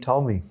 I remember you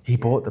told me. He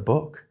bought the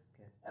book.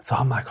 And so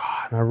I'm like,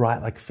 and I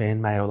write like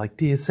fan mail, like,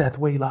 dear Seth,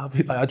 we love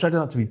you. Like, I tried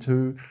not to be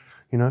too,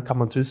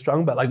 come on too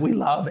strong, but like we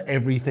love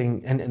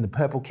everything and the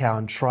Purple Cow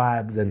and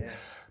Tribes and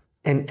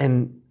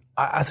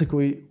I said,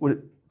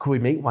 could we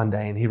meet one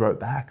day? And he wrote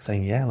back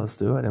saying, yeah, let's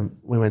do it. And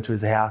we went to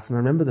his house. And I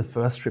remember the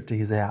first trip to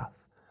his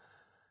house.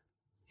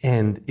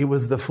 And it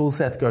was the full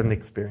Seth Godin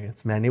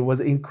experience, man. It was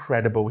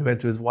incredible. We went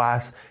to his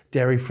wife's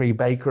dairy-free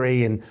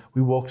bakery and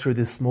we walked through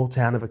this small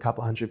town of a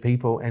couple hundred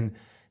people and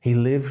he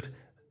lived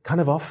kind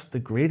of off the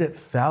grid. It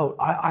felt,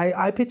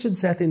 I pictured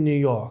Seth in New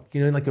York,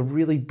 like a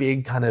really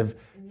big kind of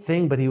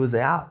thing, but he was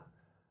out.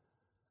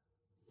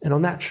 And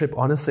on that trip,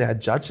 honestly, I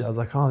judged it. I was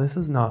like, this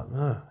is not.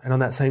 And on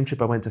that same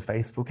trip, I went to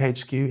Facebook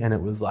HQ and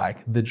it was like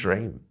the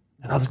dream.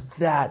 And I was like,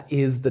 that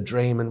is the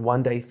dream. And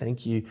one day,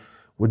 Thankyou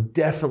would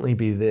definitely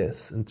be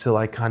this until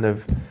I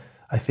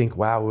think,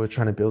 wow, we were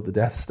trying to build the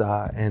Death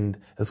Star. And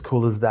as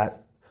cool as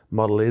that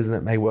model is, and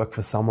it may work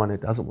for someone,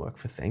 it doesn't work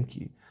for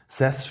Thankyou.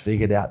 Seth's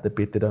figured out the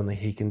bit that only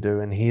he can do.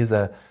 And he is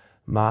a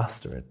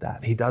master at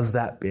that. He does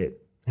that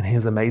bit. And he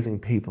has amazing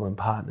people and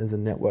partners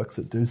and networks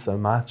that do so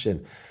much.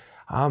 And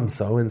I'm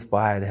so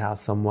inspired how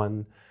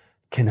someone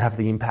can have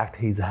the impact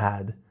he's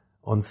had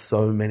on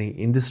so many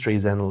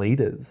industries and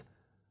leaders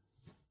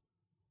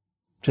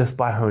just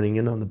by honing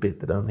in on the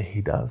bit that only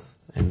he does.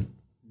 And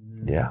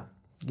yeah.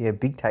 Yeah,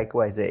 big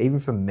takeaways there. Even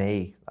for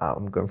me,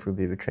 I'm going through a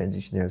bit of a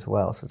transition there as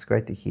well. So it's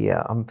great to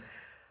hear.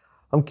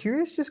 I'm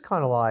curious, just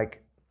kind of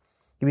like,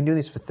 you've been doing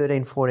this for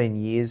 13, 14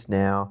 years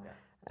now,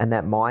 and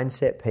that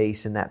mindset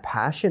piece and that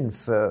passion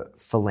for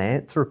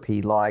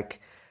philanthropy, like,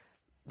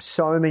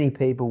 so many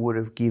people would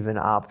have given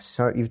up.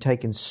 So you've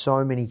taken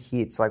so many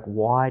hits. Like,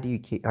 why do you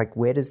keep, like,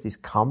 where does this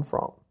come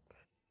from?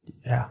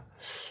 Yeah.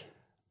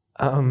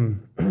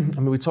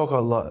 We talk a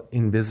lot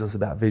in business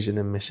about vision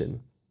and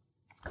mission.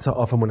 So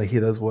often when I hear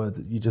those words,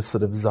 you just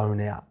sort of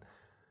zone out.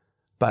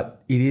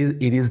 But it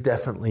is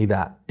definitely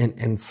that. And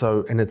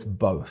it's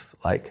both.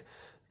 Like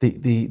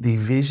the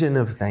vision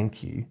of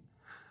Thankyou.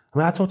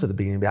 I talked at the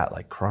beginning about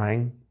like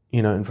crying,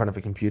 in front of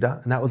a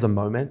computer. And that was a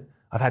moment.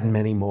 I've had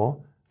many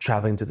more.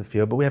 Traveling to the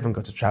field, but we haven't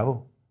got to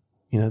travel.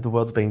 The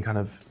world's been kind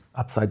of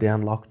upside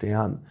down, locked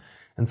down.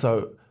 And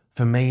so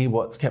for me,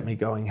 what's kept me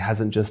going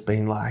hasn't just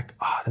been like,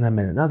 then I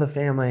met another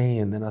family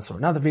and then I saw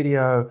another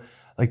video.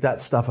 Like that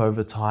stuff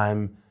over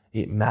time,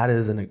 it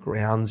matters and it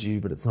grounds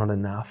you, but it's not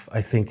enough.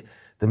 I think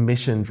the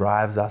mission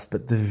drives us,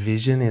 but the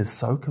vision is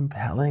so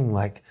compelling.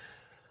 Like,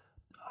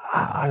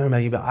 I don't know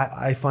about you, but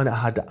I find it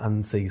hard to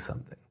unsee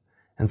something.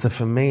 And so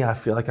for me, I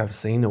feel like I've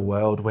seen a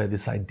world where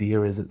this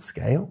idea is at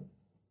scale.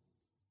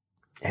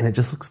 And it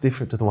just looks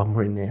different to the one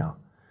we're in now.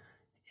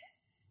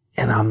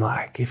 And I'm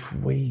like, if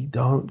we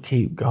don't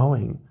keep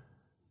going,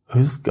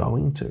 who's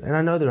going to? And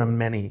I know there are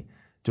many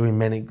doing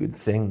many good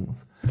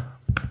things,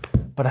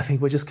 but I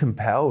think we're just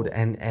compelled.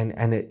 And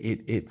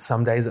it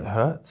some days it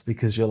hurts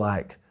because you're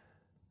like,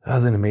 I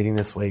was in a meeting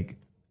this week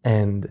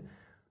and,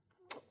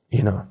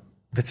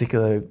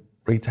 particular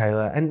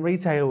retailer, and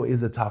retail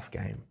is a tough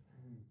game.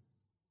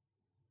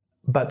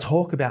 But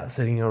talk about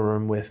sitting in a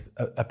room with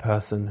a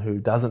person who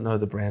doesn't know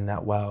the brand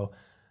that well.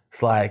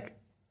 It's like,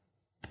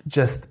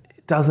 just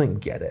doesn't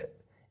get it.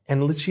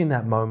 And literally in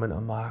that moment,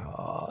 I'm like,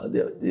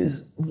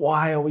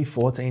 why are we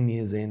 14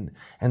 years in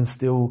and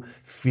still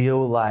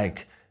feel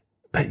like,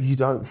 but you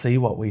don't see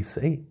what we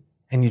see.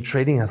 And you're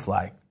treating us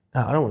like,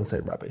 I don't want to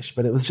say rubbish,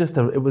 but it was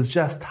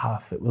just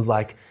tough. It was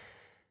like,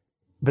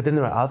 but then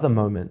there are other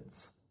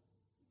moments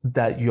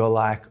that you're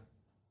like,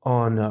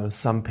 oh no,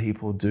 some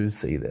people do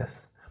see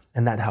this.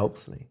 And that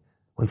helps me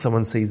when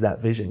someone sees that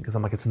vision, because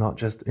I'm like, it's not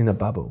just in a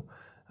bubble.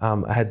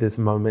 I had this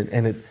moment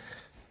and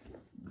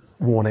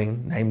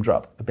warning, name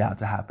drop about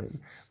to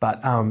happen.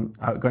 But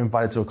I got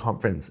invited to a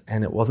conference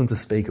and it wasn't to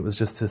speak, it was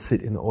just to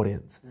sit in the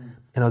audience.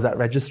 And I was at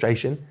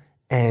registration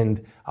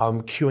and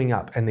I'm queuing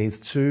up and these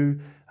two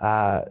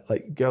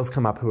girls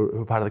come up who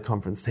are part of the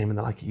conference team and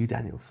they're like, are you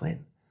Daniel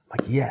Flynn? I'm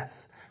like,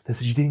 yes. They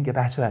said, you didn't get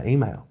back to our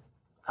email.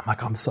 I'm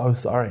like, I'm so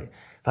sorry.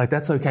 They're like,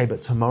 that's okay,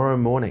 but tomorrow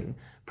morning,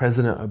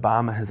 President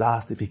Obama has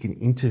asked if he can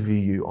interview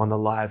you on the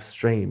live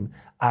stream.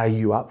 Are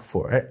you up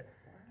for it?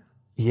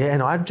 Yeah,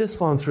 and I'd just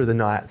flown through the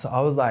night. So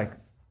I was like,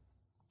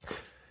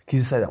 can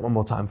you say that one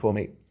more time for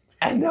me?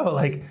 And they were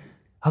like,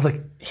 I was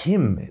like,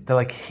 him. They're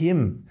like,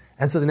 him.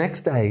 And so the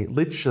next day,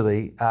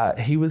 literally,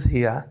 he was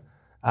here.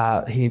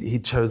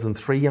 He'd chosen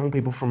 3 young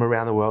people from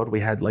around the world. We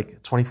had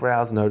like 24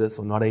 hours notice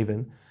or not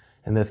even.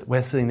 And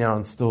we're sitting there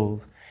on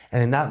stools.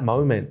 And in that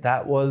moment,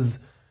 that was,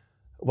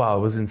 it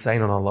was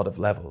insane on a lot of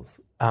levels.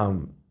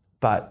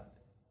 But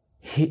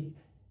he,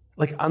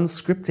 like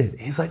unscripted,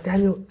 he's like,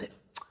 Daniel,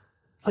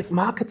 like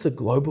markets are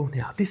global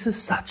now. This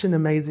is such an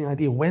amazing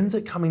idea. When's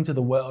it coming to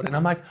the world? And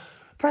I'm like,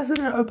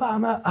 President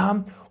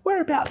Obama,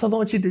 we're about to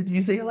launch it in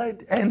New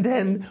Zealand, and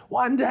then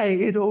one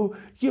day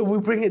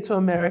we'll bring it to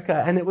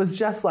America. And it was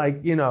just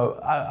like,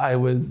 I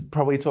was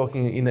probably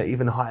talking in an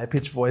even higher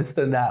pitched voice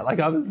than that. Like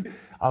I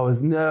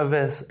was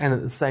nervous, and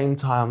at the same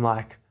time,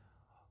 like,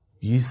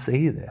 you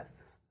see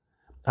this.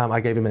 I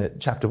gave him a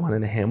chapter 1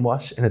 and a hand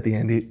wash, and at the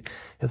end he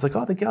was like,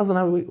 oh, the girls and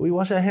I, we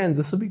wash our hands.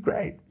 This will be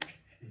great.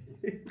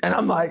 And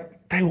I'm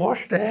like, they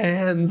wash their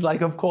hands.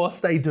 Like, of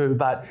course they do.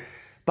 But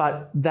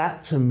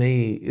that to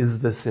me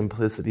is the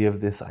simplicity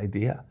of this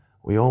idea.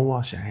 We all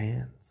wash our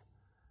hands.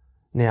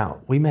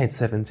 Now, we made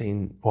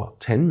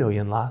 10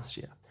 million last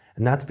year.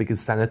 And that's because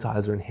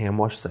sanitizer and hand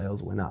wash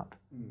sales went up.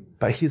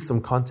 But here's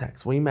some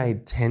context. We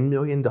made $10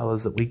 million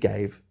that we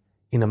gave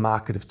in a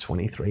market of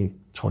 23,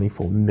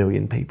 24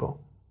 million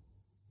people.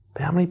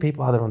 But how many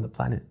people are there on the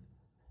planet?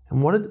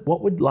 And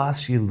what would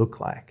last year look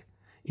like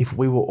if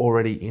we were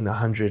already in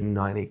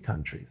 190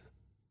 countries?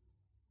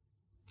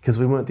 Because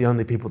we weren't the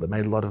only people that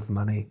made a lot of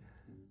money.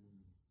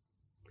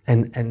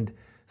 And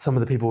some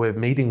of the people we're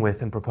meeting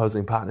with and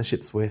proposing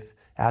partnerships with,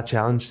 our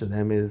challenge to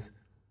them is,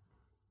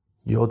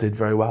 you all did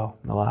very well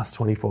in the last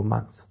 24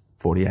 months,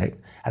 48,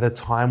 at a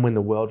time when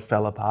the world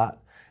fell apart.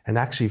 And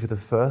actually, for the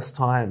first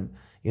time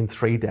in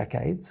 3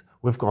 decades,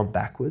 we've gone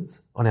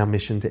backwards on our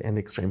mission to end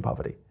extreme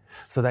poverty.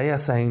 So they are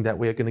saying that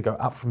we're going to go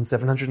up from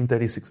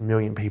 736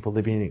 million people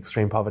living in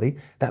extreme poverty.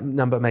 That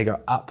number may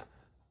go up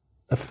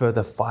a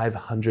further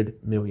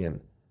 500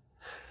 million.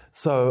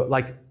 So,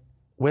 like,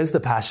 where's the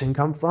passion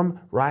come from?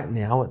 Right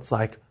now, it's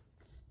like,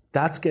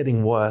 that's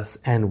getting worse.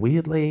 And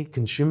weirdly,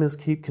 consumers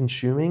keep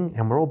consuming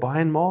and we're all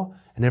buying more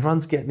and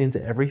everyone's getting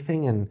into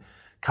everything and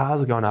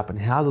cars are going up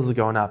and houses are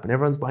going up and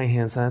everyone's buying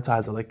hand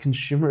sanitizer. Like,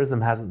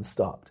 consumerism hasn't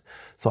stopped.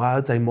 So I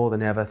would say more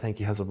than ever,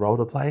 Thankyou has a role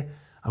to play.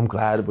 I'm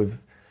glad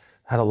we've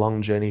had a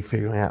long journey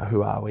figuring out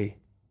who are we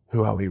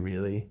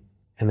really,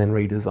 and then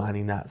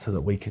redesigning that so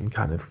that we can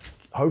kind of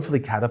hopefully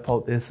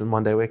catapult this. And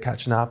one day we're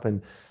catching up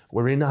and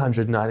we're in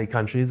 190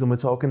 countries and we're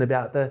talking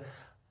about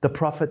the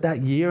profit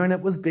that year, and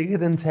it was bigger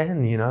than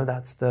 10,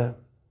 that's the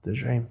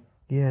dream.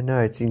 Yeah, no,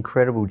 it's an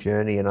incredible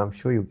journey and I'm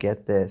sure you'll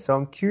get there. So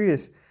I'm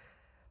curious,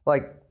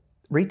 like,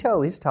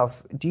 retail is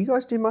tough. Do you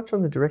guys do much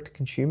on the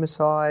direct-to-consumer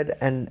side?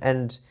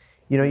 And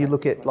you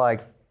look at,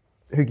 like,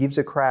 Who Gives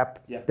a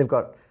Crap? Yeah. They've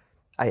got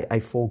a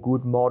for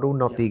good model,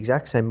 not the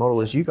exact same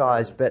model as you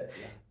guys, but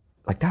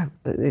like that,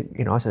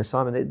 I know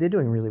Simon, they're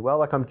doing really well.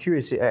 Like, I'm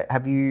curious,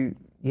 have you,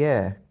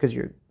 because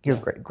you're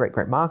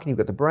great marketing, you've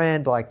got the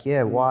brand,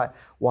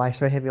 why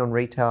so heavy on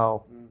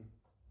retail?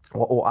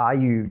 Or are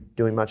you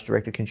doing much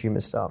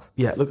direct-to-consumer stuff?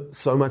 Yeah, look,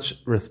 so much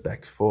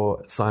respect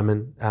for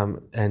Simon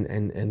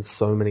and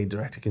so many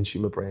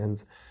direct-to-consumer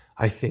brands.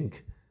 I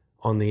think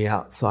on the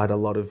outside, a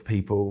lot of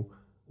people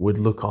would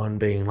look on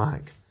being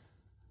like,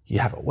 you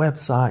have a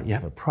website, you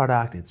have a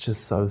product, it's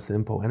just so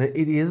simple. And it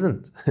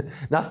isn't.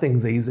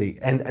 Nothing's easy.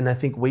 And I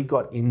think we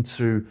got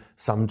into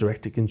some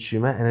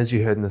direct-to-consumer, and as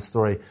you heard in the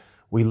story,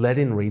 we led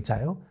in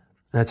retail.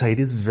 And I tell you, it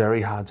is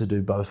very hard to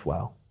do both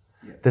well.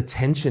 Yeah. The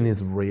tension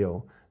is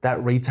real.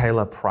 That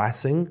retailer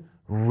pricing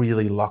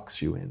really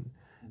locks you in.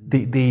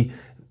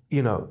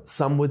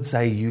 Some would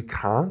say you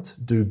can't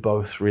do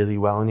both really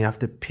well and you have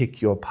to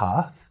pick your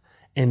path,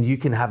 and you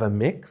can have a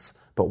mix,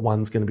 but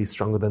one's going to be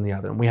stronger than the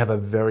other. And we have a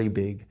very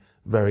big,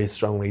 very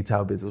strong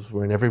retail business.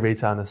 We're in every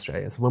retail in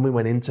Australia. So when we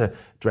went into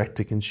direct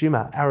to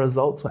consumer, our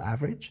results were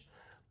average.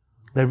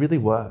 They really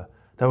were.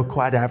 They were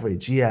quite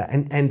average, yeah.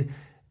 And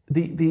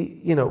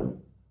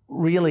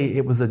really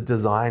it was a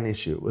design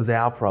issue. It was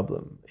our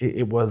problem.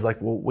 It was like,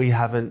 well, we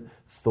haven't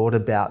thought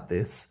about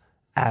this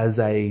as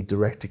a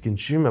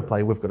direct-to-consumer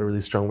play. We've got a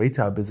really strong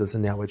retail business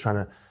and now we're trying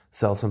to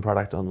sell some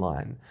product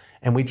online.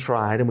 And we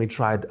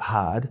tried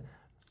hard,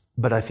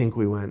 but I think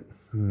we went,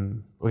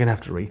 we're going to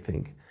have to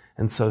rethink.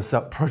 And so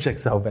Project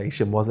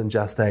Salvation wasn't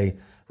just a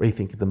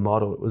rethink of the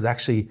model. It was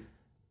actually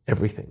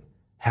everything.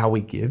 How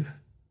we give,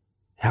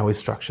 how we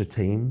structure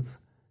teams,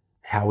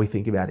 how we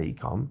think about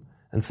e-com.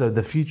 And so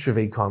the future of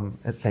e-com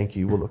at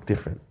Thankyou will look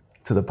different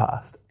to the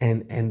past.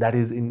 And that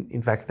is,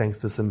 in fact, thanks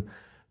to some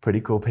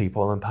pretty cool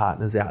people and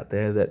partners out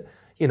there that,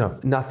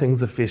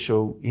 nothing's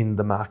official in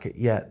the market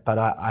yet, but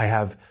I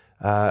have,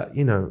 I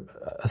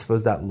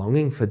suppose that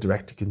longing for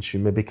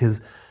direct-to-consumer,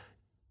 because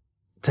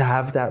to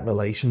have that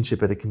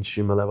relationship at a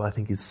consumer level, I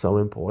think is so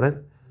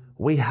important.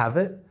 We have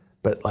it,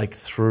 but like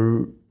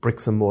through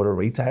bricks and mortar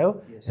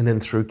retail, yes, and then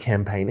through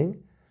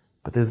campaigning,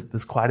 but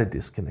there's quite a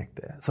disconnect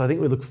there. So I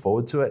think we look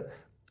forward to it.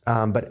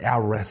 But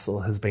our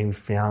wrestle has been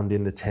found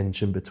in the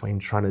tension between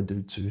trying to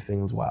do two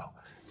things well.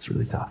 It's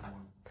really tough.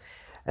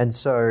 And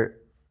so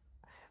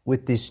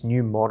with this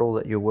new model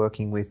that you're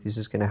working with, this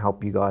is going to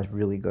help you guys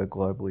really go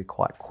globally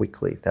quite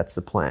quickly. That's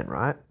the plan,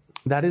 right?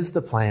 That is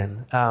the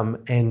plan. I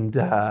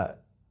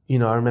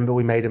remember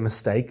we made a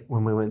mistake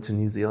when we went to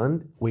New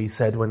Zealand. We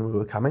said when we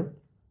were coming,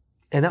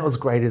 and that was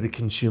great at a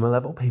consumer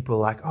level. People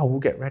were like, oh, we'll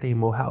get ready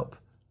and we'll help.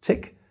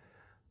 Tick.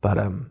 But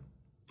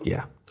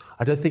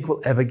I don't think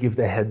we'll ever give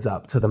the heads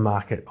up to the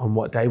market on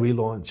what day we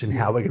launch and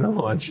how we're going to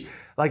launch.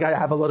 Like, I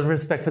have a lot of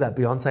respect for that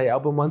Beyonce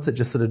album once. It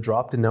just sort of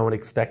dropped and no one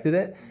expected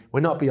it.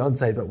 We're not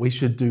Beyonce, but we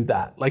should do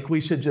that. Like,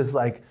 we should just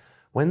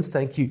when's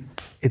Thankyou?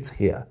 It's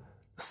here.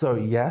 So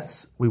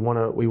yes, we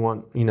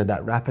want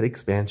that rapid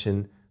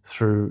expansion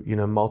through,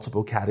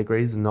 multiple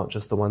categories and not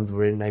just the ones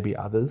we're in, maybe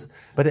others.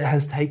 But it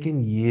has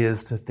taken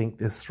years to think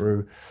this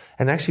through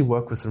and actually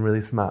work with some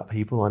really smart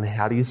people on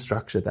how do you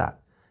structure that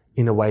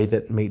in a way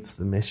that meets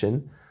the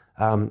mission.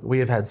 We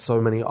have had so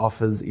many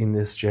offers in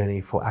this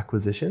journey for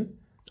acquisition.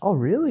 Oh,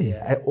 really?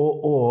 Yeah.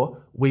 Or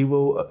we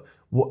will,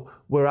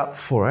 we're up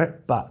for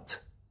it, but,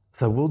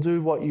 so we'll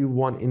do what you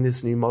want in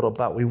this new model,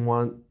 but we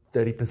want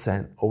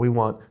 30% or we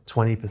want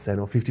 20%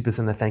 or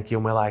 50% of Thankyou.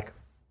 And we're like,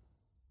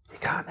 you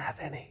can't have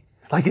any.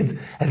 Like it's,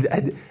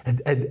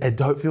 and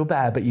don't feel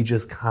bad, but you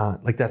just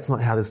can't. Like that's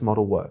not how this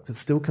model works. It's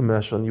still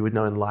commercial, and you would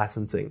know in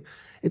licensing.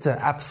 It's an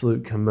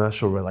absolute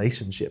commercial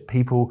relationship.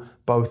 People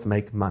both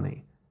make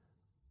money.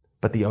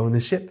 But the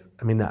ownership,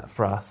 I mean, that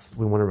for us,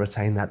 we want to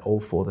retain that all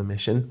for the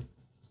mission.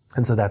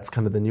 And so that's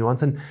kind of the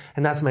nuance. And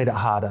that's made it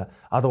harder.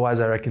 Otherwise,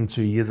 I reckon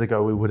 2 years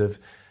ago, we would have,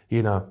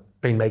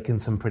 been making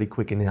some pretty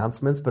quick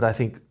announcements. But I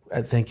think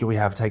at Thankyou, we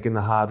have taken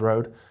the hard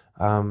road.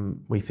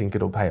 We think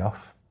it'll pay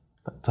off.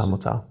 But time will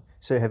tell.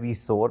 So have you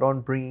thought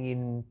on bringing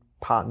in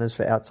partners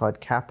for outside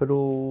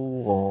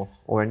capital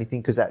or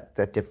anything? Because that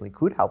definitely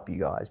could help you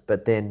guys,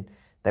 but then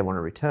they want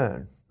to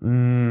return.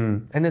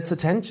 And it's a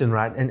tension,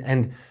 right?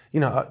 And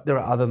there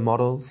are other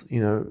models,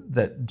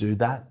 that do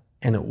that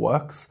and it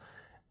works.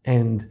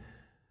 And,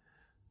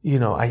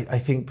 I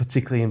think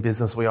particularly in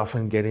business, we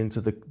often get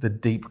into the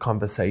deep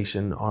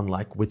conversation on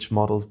like which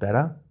model's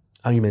better.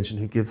 You mentioned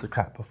Who Gives a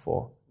Crap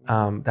before.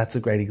 That's a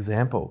great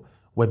example.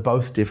 We're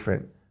both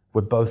different.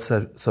 We're both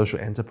social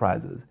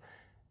enterprises.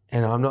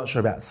 And I'm not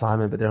sure about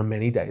Simon, but there are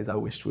many days I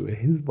wished we were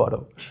his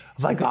model.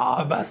 I'm like,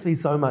 it must be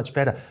so much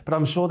better. But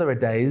I'm sure there are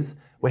days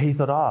where he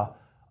thought,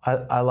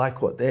 I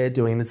like what they're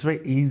doing. It's very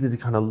easy to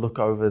kind of look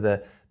over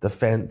the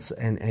fence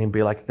and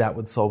be like, that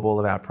would solve all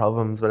of our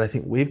problems. But I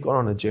think we've gone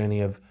on a journey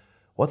of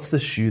what's the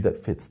shoe that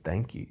fits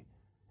Thankyou?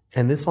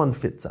 And this one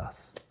fits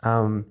us.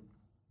 And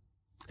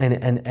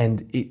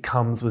it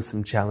comes with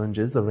some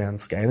challenges around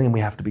scaling, and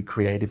we have to be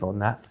creative on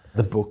that.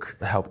 The book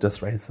helped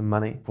us raise some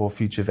money for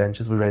future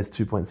ventures. We raised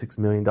 $2.6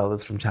 million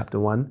from chapter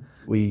 1.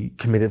 We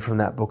committed from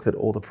that book that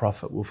all the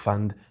profit will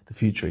fund the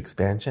future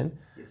expansion,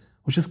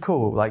 which is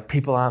cool. Like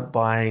people aren't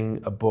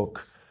buying a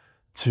book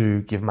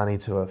to give money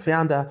to a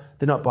founder.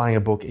 They're not buying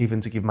a book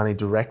even to give money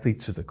directly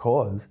to the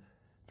cause.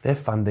 They're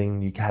funding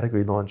new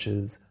category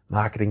launches,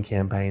 marketing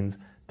campaigns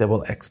that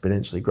will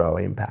exponentially grow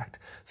impact.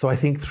 So I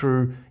think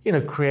through,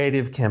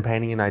 creative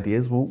campaigning and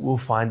ideas, we'll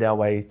find our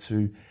way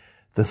to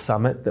the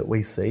summit that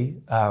we see.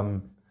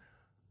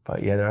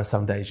 But yeah, there are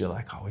some days you're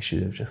like, we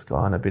should have just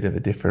gone a bit of a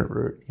different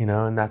route,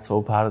 and that's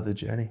all part of the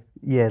journey.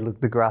 Yeah,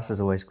 look, the grass is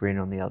always green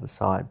on the other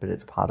side, but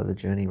it's part of the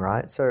journey,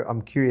 right? So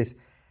I'm curious,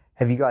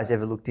 have you guys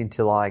ever looked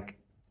into like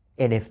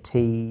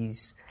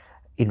NFTs,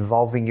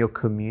 involving your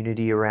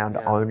community around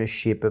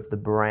ownership of the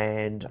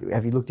brand?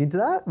 Have you looked into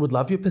that? Would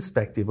love your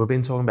perspective. We've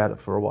been talking about it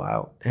for a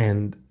while.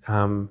 And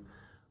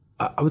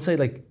I would say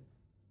like,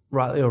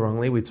 rightly or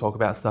wrongly, we talk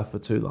about stuff for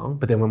too long,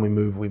 but then when we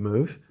move, we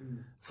move.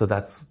 So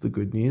that's the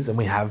good news. And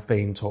we have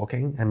been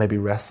talking and maybe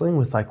wrestling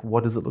with like,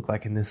 what does it look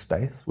like in this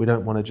space? We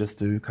don't want to just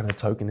do kind of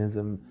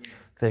tokenism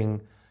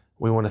thing.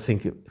 We want to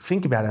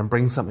think about it and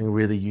bring something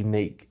really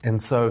unique.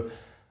 And so,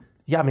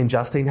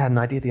 Justine had an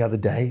idea the other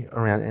day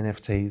around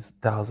NFTs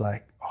that I was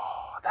like,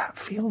 that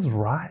feels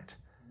right.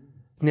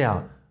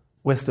 Now,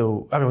 we've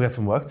got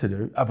some work to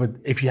do. But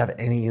if you have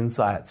any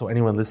insights or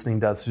anyone listening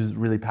does who's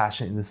really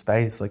passionate in this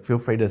space, like feel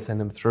free to send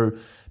them through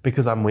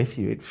because I'm with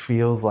you. It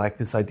feels like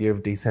this idea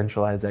of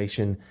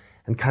decentralization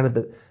and kind of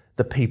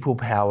the people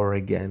power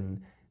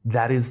again,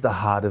 that is the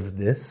heart of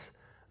this.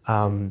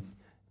 And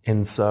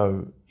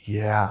so,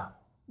 we are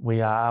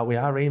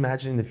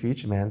reimagining the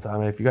future, man. So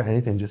if you got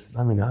anything, just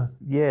let me know.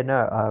 Yeah,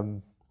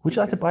 no. Would you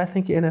like to buy a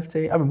Thankyou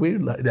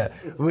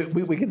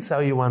NFT? We can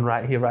sell you one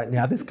right here, right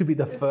now. This could be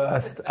the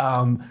first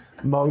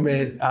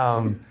moment.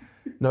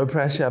 No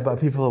pressure,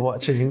 but people are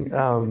watching.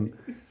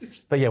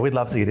 But yeah, we'd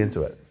love to get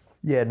into it.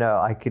 Yeah, no,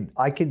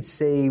 I can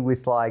see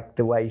with like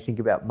the way you think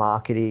about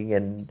marketing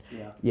and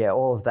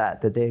all of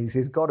that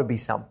there's got to be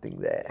something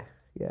there.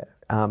 Yeah.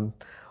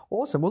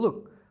 Awesome. Well,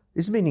 look,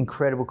 this has been an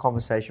incredible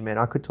conversation, man.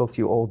 I could talk to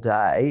you all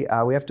day.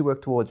 We have to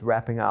work towards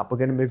wrapping up. We're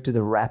going to move to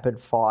the rapid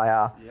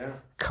fire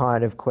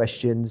kind of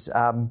questions.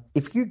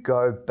 If you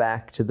go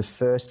back to the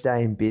first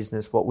day in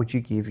business, what would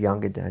you give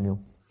younger Daniel?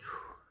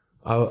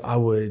 I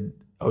would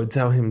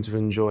tell him to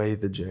enjoy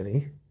the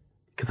journey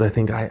because I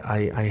think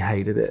I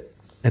hated it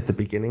at the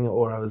beginning,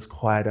 or I was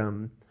quite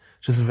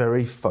just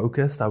very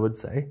focused, I would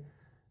say.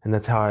 And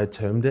that's how I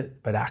termed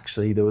it. But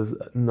actually there was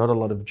not a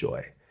lot of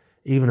joy.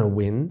 Even a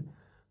win,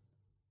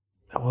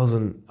 we got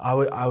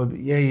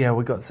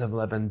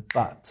 7-Eleven,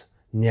 but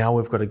now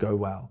we've got to go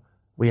well.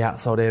 We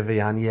outsold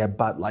Evian,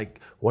 but like,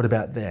 what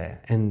about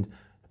there?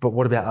 But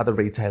what about other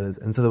retailers?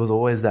 And so there was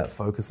always that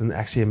focus. And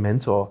actually a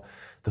mentor,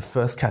 the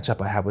first catch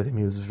up I had with him,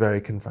 he was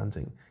very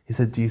confronting. He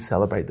said, do you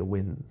celebrate the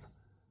wins?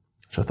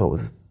 Which I thought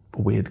was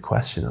a weird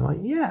question. I'm like,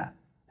 yeah.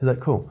 He's like,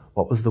 cool.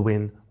 What was the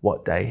win?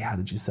 What day? How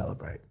did you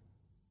celebrate?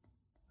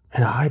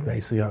 And I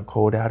basically got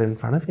called out in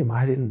front of him.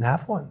 I didn't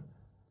have one.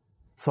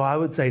 So I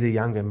would say to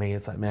younger me,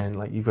 it's like, man,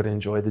 like you've got to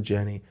enjoy the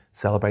journey,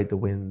 celebrate the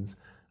wins,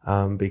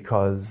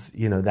 because,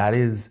 that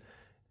is,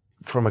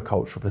 from a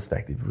cultural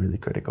perspective, really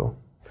critical.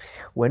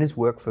 When is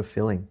work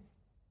fulfilling?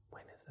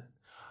 When is it?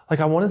 Like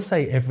I want to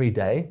say every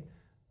day,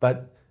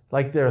 But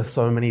like there are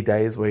so many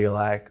days where you're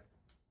like,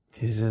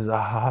 this is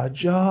a hard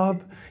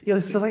job.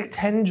 This feels like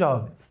 10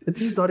 jobs. It's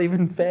just not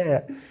even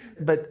fair.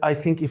 But I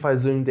think if I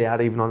zoomed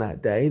out even on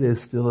that day,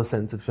 there's still a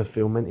sense of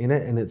fulfillment in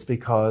it. And it's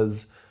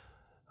because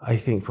I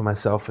think for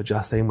myself, for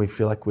Justine, we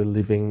feel like we're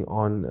living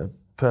on a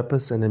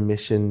purpose and a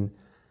mission.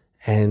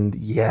 And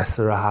yes,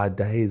 there are hard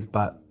days,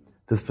 but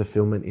there's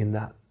fulfillment in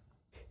that.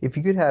 If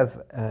you could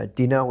have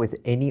dinner with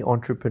any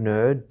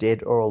entrepreneur,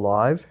 dead or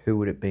alive, who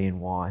would it be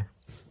and why?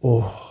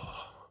 Oh,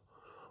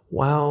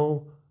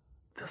 well,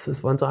 this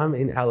is one time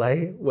in LA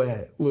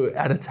where we were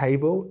at a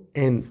table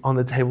and on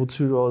the table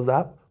 2 doors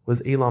up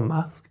was Elon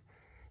Musk.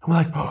 And we're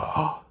like,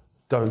 oh,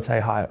 don't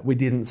say hi. We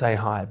didn't say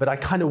hi, but I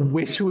kind of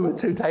wish we were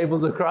 2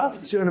 tables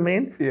across. Do you know what I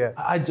mean? Yeah.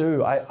 I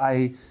do.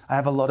 I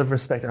have a lot of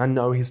respect. I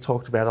know he's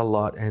talked about a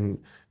lot and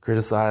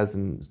criticized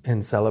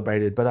and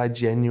celebrated, but I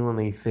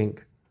genuinely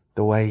think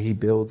the way he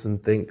builds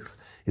and thinks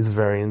is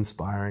very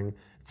inspiring.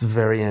 It's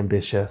very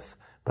ambitious,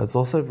 but it's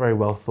also very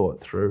well thought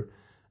through.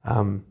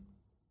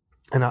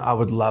 And I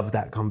would love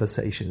that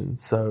conversation.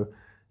 So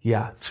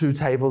yeah, 2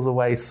 tables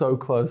away, so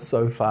close,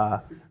 so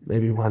far,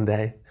 maybe one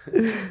day.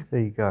 There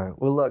you go.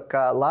 Well, look,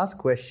 last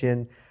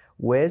question.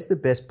 Where's the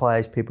best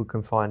place people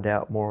can find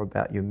out more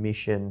about your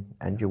mission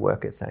and your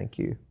work at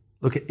Thankyou?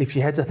 Look, if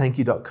you head to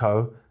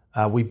thankyou.co,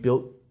 we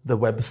built the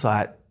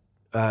website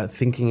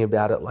thinking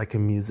about it like a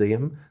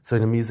museum. So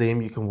in a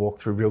museum, you can walk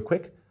through real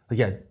quick,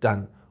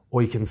 done.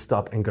 Or you can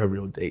stop and go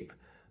real deep.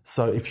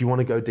 So if you want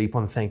to go deep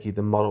on Thankyou,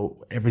 the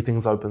model,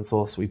 everything's open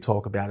source. We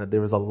talk about it.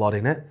 There is a lot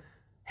in it.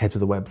 Head to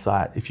the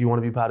website. If you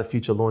want to be part of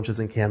future launches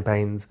and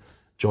campaigns,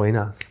 join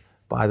us.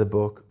 Buy the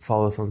book.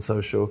 Follow us on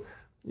social.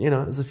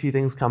 There's a few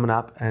things coming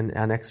up, and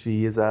our next few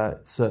years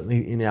are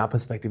certainly, in our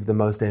perspective, the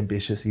most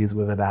ambitious years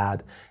we've ever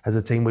had. As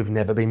a team, we've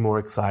never been more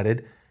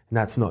excited. And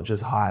that's not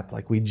just hype.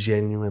 Like we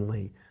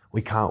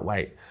can't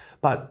wait.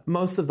 But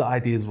most of the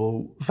ideas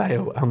will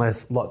fail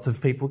unless lots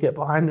of people get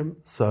behind them.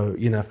 So,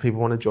 if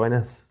people want to join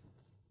us,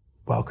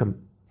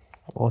 welcome.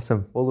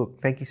 Awesome. Well,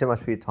 look, thank you so much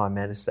for your time,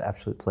 man. This is an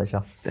absolute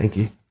pleasure. Thank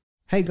you.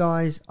 Hey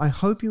guys, I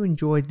hope you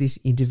enjoyed this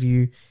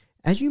interview.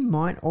 As you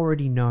might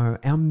already know,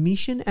 our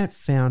mission at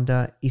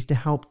Founder is to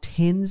help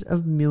tens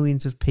of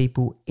millions of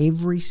people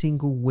every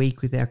single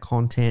week with our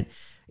content,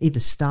 either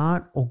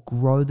start or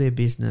grow their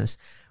business,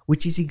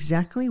 which is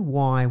exactly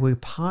why we're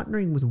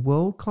partnering with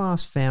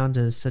world-class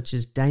founders such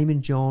as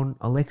Damon John,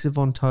 Alexa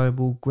Von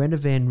Tobel, Greta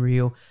Van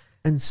Riel,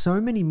 and so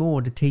many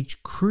more to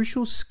teach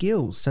crucial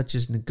skills such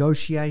as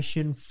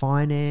negotiation,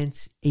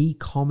 finance,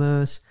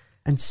 e-commerce,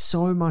 and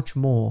so much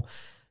more.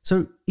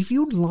 So if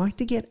you'd like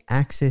to get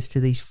access to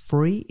these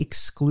free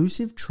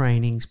exclusive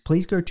trainings,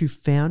 please go to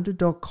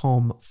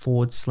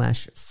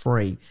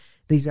founder.com/free.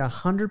 These are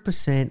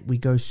 100%. We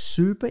go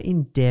super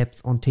in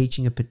depth on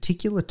teaching a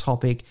particular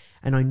topic,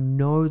 and I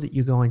know that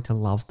you're going to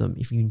love them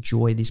if you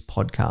enjoy this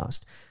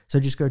podcast. So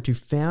just go to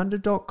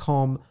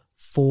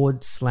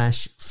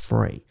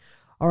founder.com/free.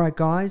 All right,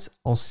 guys,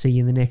 I'll see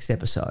you in the next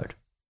episode.